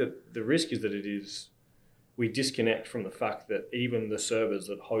 I think that the risk is that we disconnect from the fact that even the servers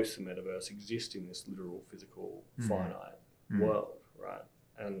that host the metaverse exist in this literal, physical, finite world, right?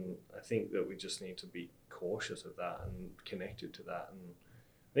 And I think that we just need to be cautious of that and connected to that. And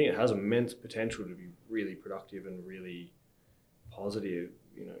I think it has immense potential to be really productive and really positive,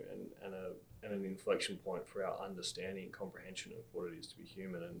 you know, and an inflection point for our understanding and comprehension of what it is to be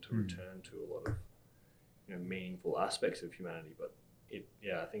human, and to return to a lot of meaningful aspects of humanity. But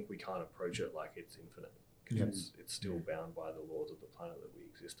I think we can't approach it like it's infinite, because it's still bound by the laws of the planet that we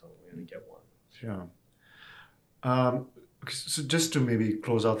exist on. We only get one. Sure. So just to maybe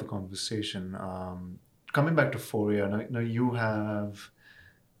close out the conversation, coming back to Foria, now you have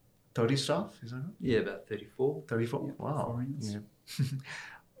 30 staff, is that right? Yeah, about 34. 34? Yeah, wow. Forians. Yeah.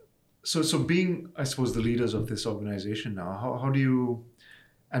 So being, I suppose, the leaders of this organization now, how do you,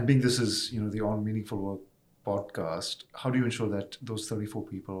 and being this is, the On Meaningful Work podcast, how do you ensure that those 34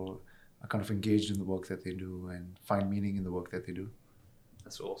 people are kind of engaged in the work that they do and find meaning in the work that they do?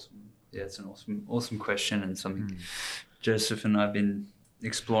 That's awesome. Yeah, it's an awesome question, and something Joseph and I've been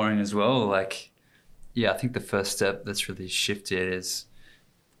exploring as well. I think the first step that's really shifted is,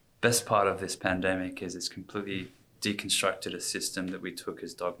 best part of this pandemic is it's completely deconstructed a system that we took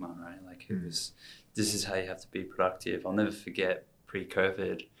as dogma, right? It was, this is how you have to be productive. I'll never forget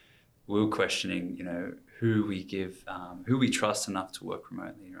pre-COVID, we were questioning, who we trust enough to work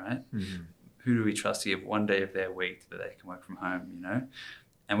remotely, right? Who do we trust to give one day of their week that they can work from home,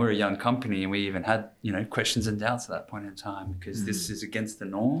 And we're a young company, and we even had, questions and doubts at that point in time, because this is against the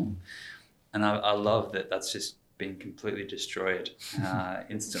norm. And I love that that's just been completely destroyed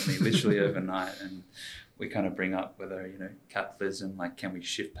instantly, literally overnight. And we kind of bring up whether, capitalism, can we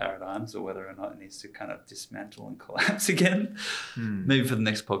shift paradigms, or whether or not it needs to kind of dismantle and collapse again. Maybe for the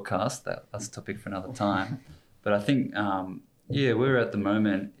next podcast, that's a topic for another time. But I think, where at the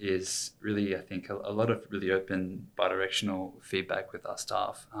moment is really, I think, a lot of really open bi-directional feedback with our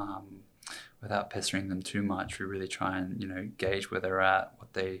staff. Without pestering them too much, we really try and, gauge where they're at,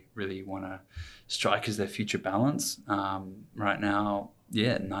 what they really want to strike as their future balance. Right now,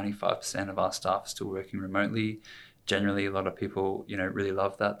 95% of our staff are still working remotely. Generally, a lot of people, really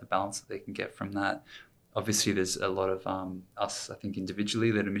love that, the balance that they can get from that. Obviously, there's a lot of us, I think,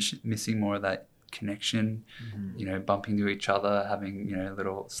 individually that are missing more of that connection, bumping to each other, having, a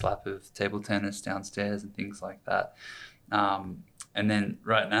little slap of table tennis downstairs and things like that. And then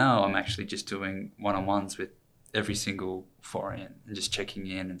right now, I'm actually just doing one-on-ones with every single Forian and just checking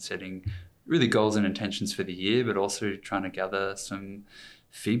in and setting really goals and intentions for the year, but also trying to gather some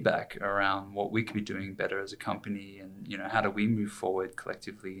feedback around what we could be doing better as a company, and how do we move forward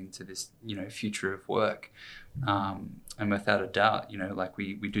collectively into this future of work. And without a doubt,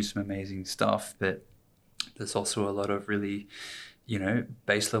 we do some amazing stuff, but there's also a lot of really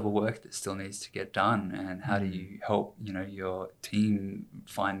base level work that still needs to get done. And how do you help your team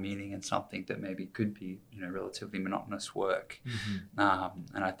find meaning in something that maybe could be relatively monotonous work.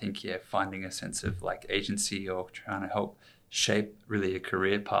 And I think finding a sense of agency, or trying to help shape really a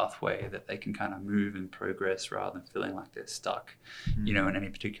career pathway that they can kind of move and progress, rather than feeling like they're stuck in any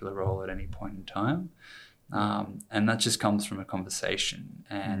particular role at any point in time. And that just comes from a conversation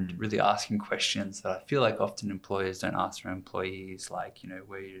and really asking questions that I feel like often employers don't ask their employees, where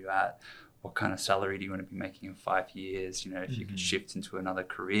are you at? What kind of salary do you want to be making in 5 years? If you could shift into another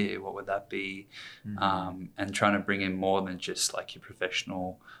career, what would that be? And trying to bring in more than just your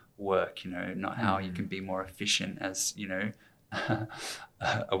professional work, not how you can be more efficient as,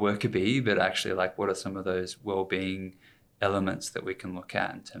 a worker bee, but actually what are some of those well-being elements that we can look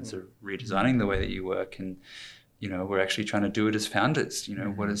at in terms of redesigning the way that you work. And we're actually trying to do it as founders.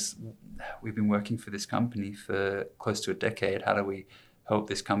 We've been working for this company for close to a decade. How do we help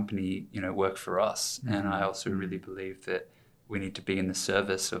this company work for us? And I also really believe that we need to be in the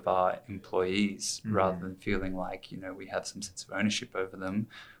service of our employees, rather than feeling like we have some sense of ownership over them.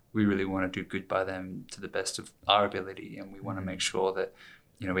 We really want to do good by them to the best of our ability, and we want to make sure that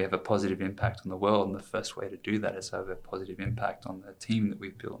we have a positive impact on the world, and the first way to do that is have a positive impact on the team that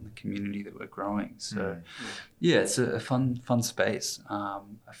we've built and the community that we're growing. So, it's a fun space. I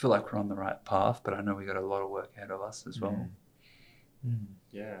feel like we're on the right path, but I know we got a lot of work ahead of us as well.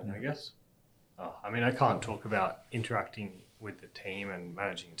 Yeah, and I guess, I can't talk about interacting with the team and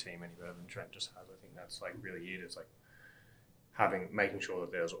managing a team any better than Trent just has. I think that's really it. It's making sure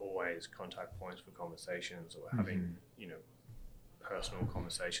that there's always contact points for conversations, or having personal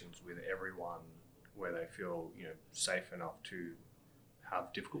conversations with everyone where they feel safe enough to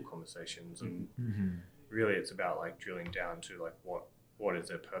have difficult conversations. And really it's about drilling down to what is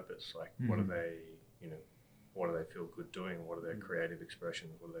their purpose, what are they what do they feel good doing, what are their creative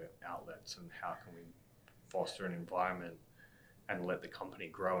expressions, what are their outlets, and how can we foster an environment and let the company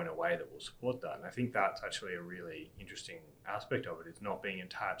grow in a way that will support that. And I think that's actually a really interesting aspect of it, is not being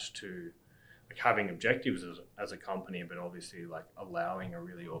attached to having objectives as a company, but obviously allowing a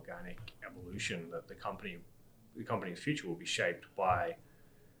really organic evolution, that the company's future will be shaped by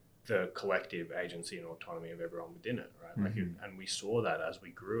the collective agency and autonomy of everyone within it, right? Like, and we saw that as we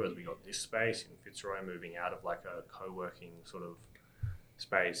grew, as we got this space in Fitzroy, moving out of like a co-working sort of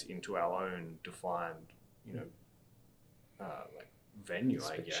space into our own defined, like venue,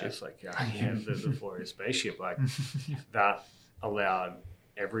 Spaceship. I guess. Like, the Floria spaceship, like that allowed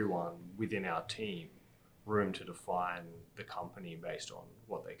everyone within our team room to define the company based on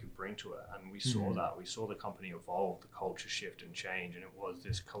what they could bring to it. And we saw that. We saw the company evolve, the culture shift and change. And it was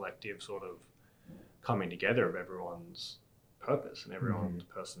this collective sort of coming together of everyone's purpose and everyone's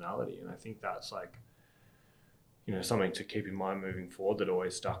personality. And I think that's like, something to keep in mind moving forward that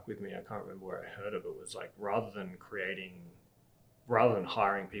always stuck with me. I can't remember where I heard of it. Was like, rather than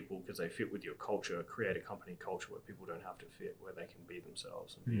hiring people because they fit with your culture, create a company culture where people don't have to fit, where they can be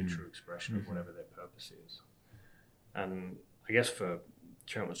themselves and be a true expression of whatever their purpose is. And I guess for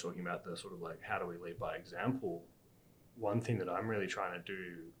Trent was talking about the sort of like, how do we lead by example? One thing that I'm really trying to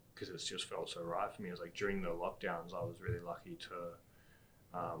do, because it's just felt so right for me, is like during the lockdowns, I was really lucky to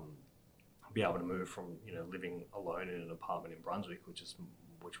be able to move from, living alone in an apartment in Brunswick, which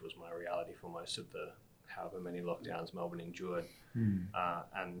was my reality for most of the however many lockdowns Melbourne endured,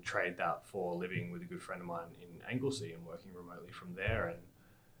 and trade that for living with a good friend of mine in Anglesey and working remotely from there.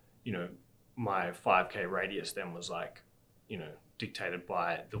 And, my 5K radius then was like, dictated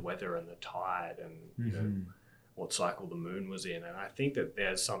by the weather and the tide and, what cycle the moon was in. And I think that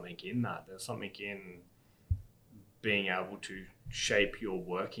there's something in that. There's something in being able to shape your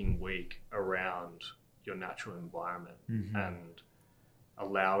working week around your natural environment and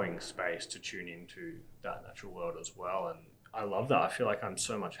allowing space to tune into that natural world as well. And I love that. I feel like I'm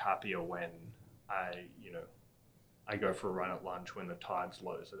so much happier when I go for a run at lunch when the tide's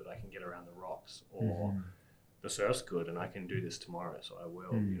low so that I can get around the rocks, or the surf's good and I can do this tomorrow, so I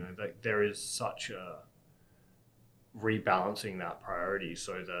will. There is such a rebalancing that priority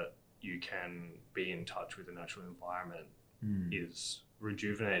so that you can be in touch with the natural environment is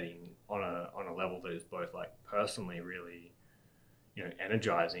rejuvenating on a level that is both like personally really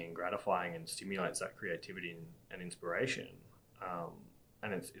energizing and gratifying and stimulates that creativity and inspiration.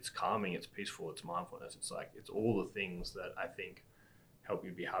 And it's calming, it's peaceful, it's mindfulness. It's like, it's all the things that I think help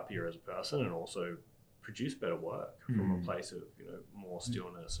you be happier as a person and also produce better work from a place of, more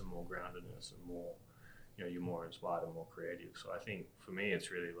stillness and more groundedness and more, you're more inspired and more creative. So I think for me,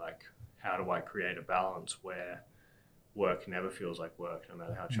 it's really like, how do I create a balance where work never feels like work, no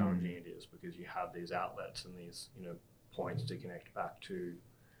matter how challenging it is, because you have these outlets and these, points to connect back to,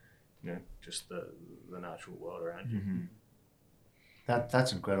 just the natural world around you.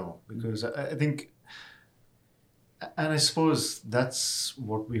 That's incredible, because I think, and I suppose that's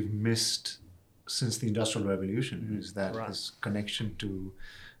what we've missed since the Industrial Revolution, is that this connection to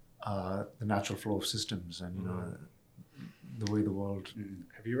the natural flow of systems and the way the world.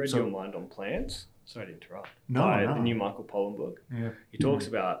 Have you read Your Mind on Plants? Sorry to interrupt. No. The new Michael Pollan book. Yeah. He talks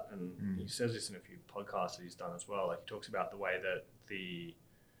about, and he says this in a few podcasts that he's done as well, like he talks about the way that the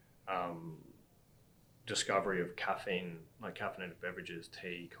discovery of caffeine, like caffeinated beverages,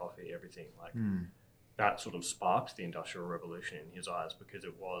 tea, coffee, everything, like that sort of sparked the Industrial Revolution in his eyes, because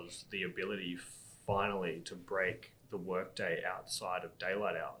it was the ability finally to break the workday outside of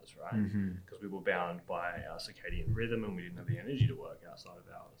daylight hours, right? Because we were bound by our circadian rhythm and we didn't have the energy to work outside of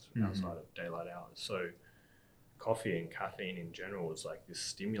hours, outside of daylight hours. So coffee and caffeine in general was like this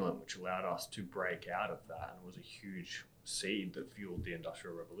stimulant which allowed us to break out of that, and it was a huge seed that fueled the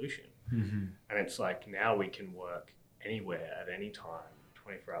Industrial Revolution. And it's like, now we can work anywhere at any time,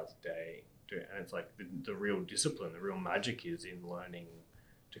 24 hours a day, and it's like the real discipline, the real magic is in learning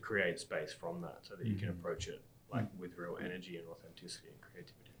to create space from that so that you can approach it like with real energy and authenticity and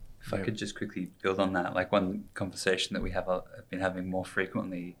creativity. If I could just quickly build on that, like one conversation that we have been having more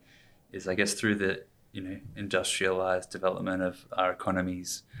frequently is, I guess, through the industrialized development of our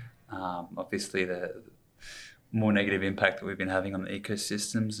economies, obviously the more negative impact that we've been having on the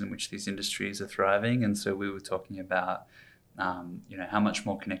ecosystems in which these industries are thriving. And so we were talking about how much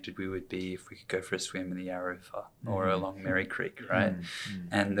more connected we would be if we could go for a swim in the Yarra River or along Merry Creek, right?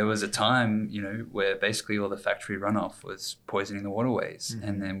 And there was a time, where basically all the factory runoff was poisoning the waterways.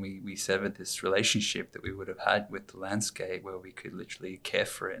 And then we severed this relationship that we would have had with the landscape, where we could literally care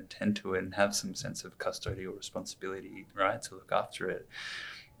for it and tend to it and have some sense of custodial responsibility, right, to look after it.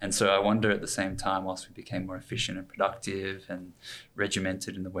 And so I wonder, at the same time, whilst we became more efficient and productive and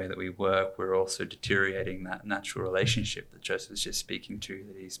regimented in the way that we work, we're also deteriorating that natural relationship that Joseph was just speaking to,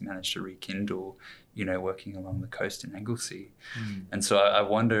 that he's managed to rekindle, working along the coast in Anglesey. And so I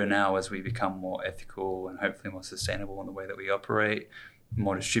wonder now, as we become more ethical and hopefully more sustainable in the way that we operate,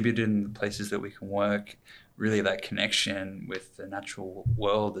 more distributed in the places that we can work, really that connection with the natural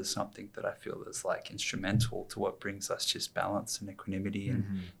world is something that I feel is like instrumental to what brings us just balance and equanimity and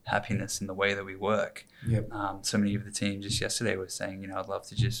happiness in the way that we work. Yep. So many of the team just yesterday were saying, you know, I'd love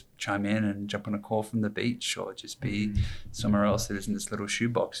to just chime in and jump on a call from the beach or just be somewhere else that isn't this little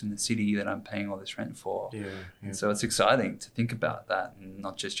shoebox in the city that I'm paying all this rent for. Yeah. And so it's exciting to think about that, and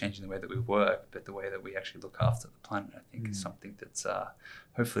not just changing the way that we work, but the way that we actually look after the planet. I think is something that's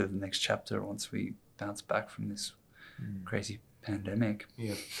hopefully the next chapter once we bounce back from this crazy pandemic.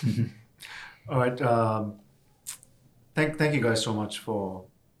 Yeah. All right. Thank you guys so much for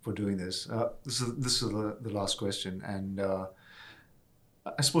doing this. This is the last question, and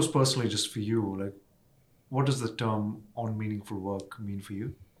I suppose personally, just for you, like, what does the term "on meaningful work" mean for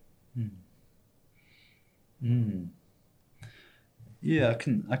you? Yeah,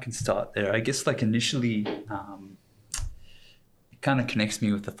 I can start there. I guess like initially, it kind of connects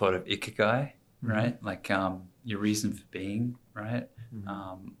me with the thought of ikigai, right? Like your reason for being, right?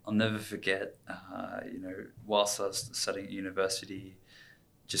 I'll never forget, whilst I was studying at university,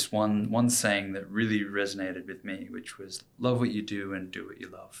 just one saying that really resonated with me, which was love what you do and do what you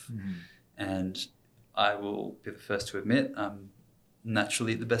love. And I will be the first to admit, I'm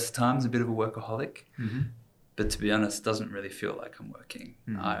naturally at the best of times a bit of a workaholic. But to be honest, it doesn't really feel like I'm working.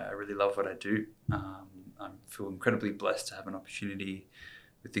 I really love what I do. I feel incredibly blessed to have an opportunity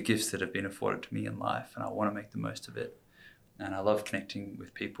with the gifts that have been afforded to me in life, and I want to make the most of it. And I love connecting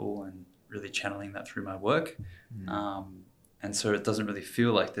with people and really channeling that through my work. And so it doesn't really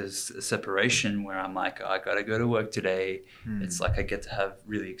feel like there's a separation where I'm like, I got to go to work today. It's like I get to have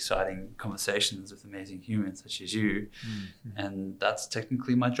really exciting conversations with amazing humans such as you. And that's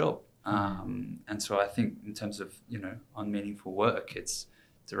technically my job. And so I think in terms of, on meaningful work, it's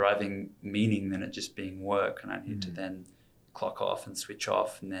deriving meaning than it just being work. And I need to then clock off and switch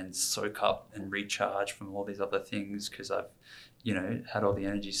off and then soak up and recharge from all these other things because I've, had all the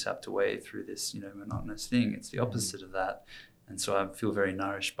energy sapped away through this, monotonous thing. It's the opposite of that. And so I feel very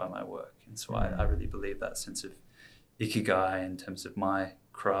nourished by my work. And so I really believe that sense of ikigai in terms of my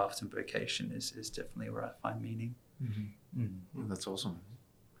craft and vocation is definitely where I find meaning. That's awesome.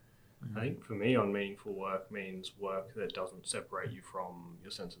 I think for me, on meaningful work means work that doesn't separate you from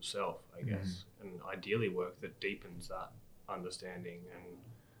your sense of self, I guess, and ideally work that deepens that understanding. And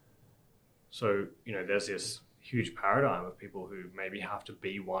so, there's this huge paradigm of people who maybe have to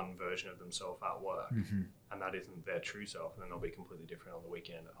be one version of themselves at work, and that isn't their true self, and then they'll be completely different on the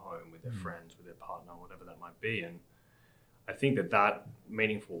weekend at home with their friends, with their partner, whatever that might be. And I think that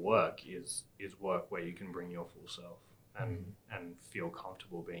meaningful work is work where you can bring your full self and feel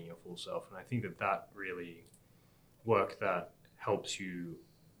comfortable being your full self. And I think that really work that helps you,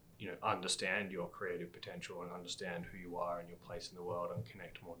 understand your creative potential and understand who you are and your place in the world and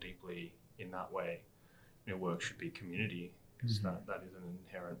connect more deeply in that way. Work should be community because that is an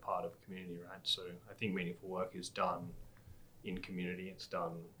inherent part of community, right? So I think meaningful work is done in community. It's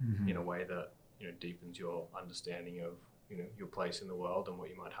done in a way that, deepens your understanding of, your place in the world and what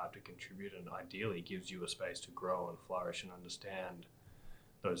you might have to contribute, and ideally gives you a space to grow and flourish and understand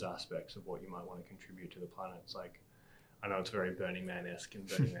those aspects of what you might want to contribute to the planet. It's like, I know it's very Burning Man-esque and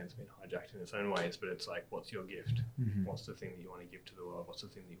Burning Man's been hijacked in its own ways, but it's like, what's your gift? What's the thing that you want to give to the world? What's the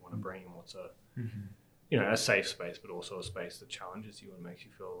thing that you want to bring? And what's a safe space, but also a space that challenges you and makes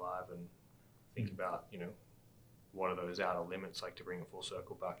you feel alive, and think about, what are those outer limits, like to bring a full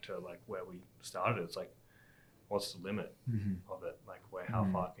circle back to like where we started. It's like, what's the limit of it? Like how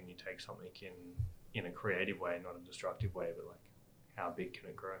far can you take something in a creative way, not a destructive way, but like how big can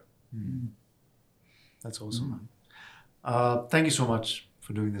it grow? That's awesome. Thank you so much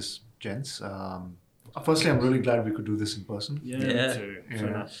for doing this, gents. Firstly, I'm really glad we could do this in person. Yeah. Me too. So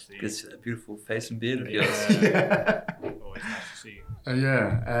nice to see you. Good to see that beautiful face and beard of yours. Always nice to see you.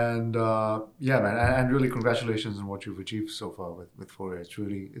 And man, and really congratulations on what you've achieved so far with Fourier. It's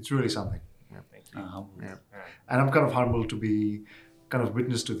really something. Yeah. Thank you. And I'm kind of humbled to be kind of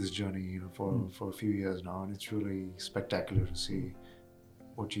witness to this journey, for a few years now, and it's really spectacular to see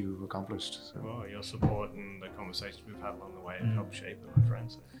what you've accomplished. So. Well, your support and the conversations we've had along the way have helped shape it, my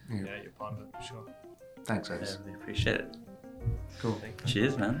friend. So you're part of it for sure. Thanks, guys. Yeah, really appreciate it. Cool.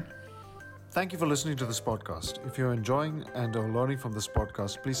 Cheers, man. Thank you for listening to this podcast. If you're enjoying and are learning from this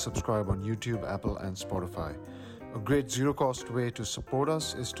podcast, please subscribe on YouTube, Apple, and Spotify. A great zero-cost way to support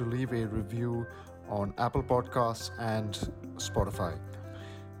us is to leave a review on Apple Podcasts and Spotify.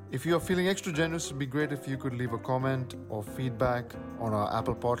 If you are feeling extra generous, it'd be great if you could leave a comment or feedback on our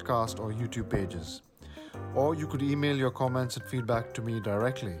Apple Podcast or YouTube pages. Or you could email your comments and feedback to me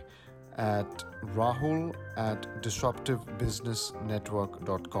directly at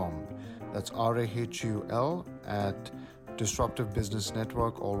rahul@disruptivebusinessnetwork.com. That's RAHUL at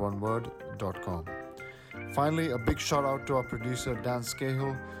disruptivebusinessnetwork, all one word, .com. Finally, a big shout out to our producer Dan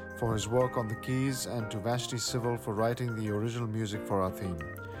Scahill for his work on the keys and to Vashti Civil for writing the original music for our theme.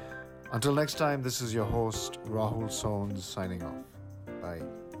 Until next time, this is your host, Rahul Sones, signing off.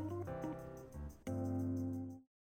 Bye.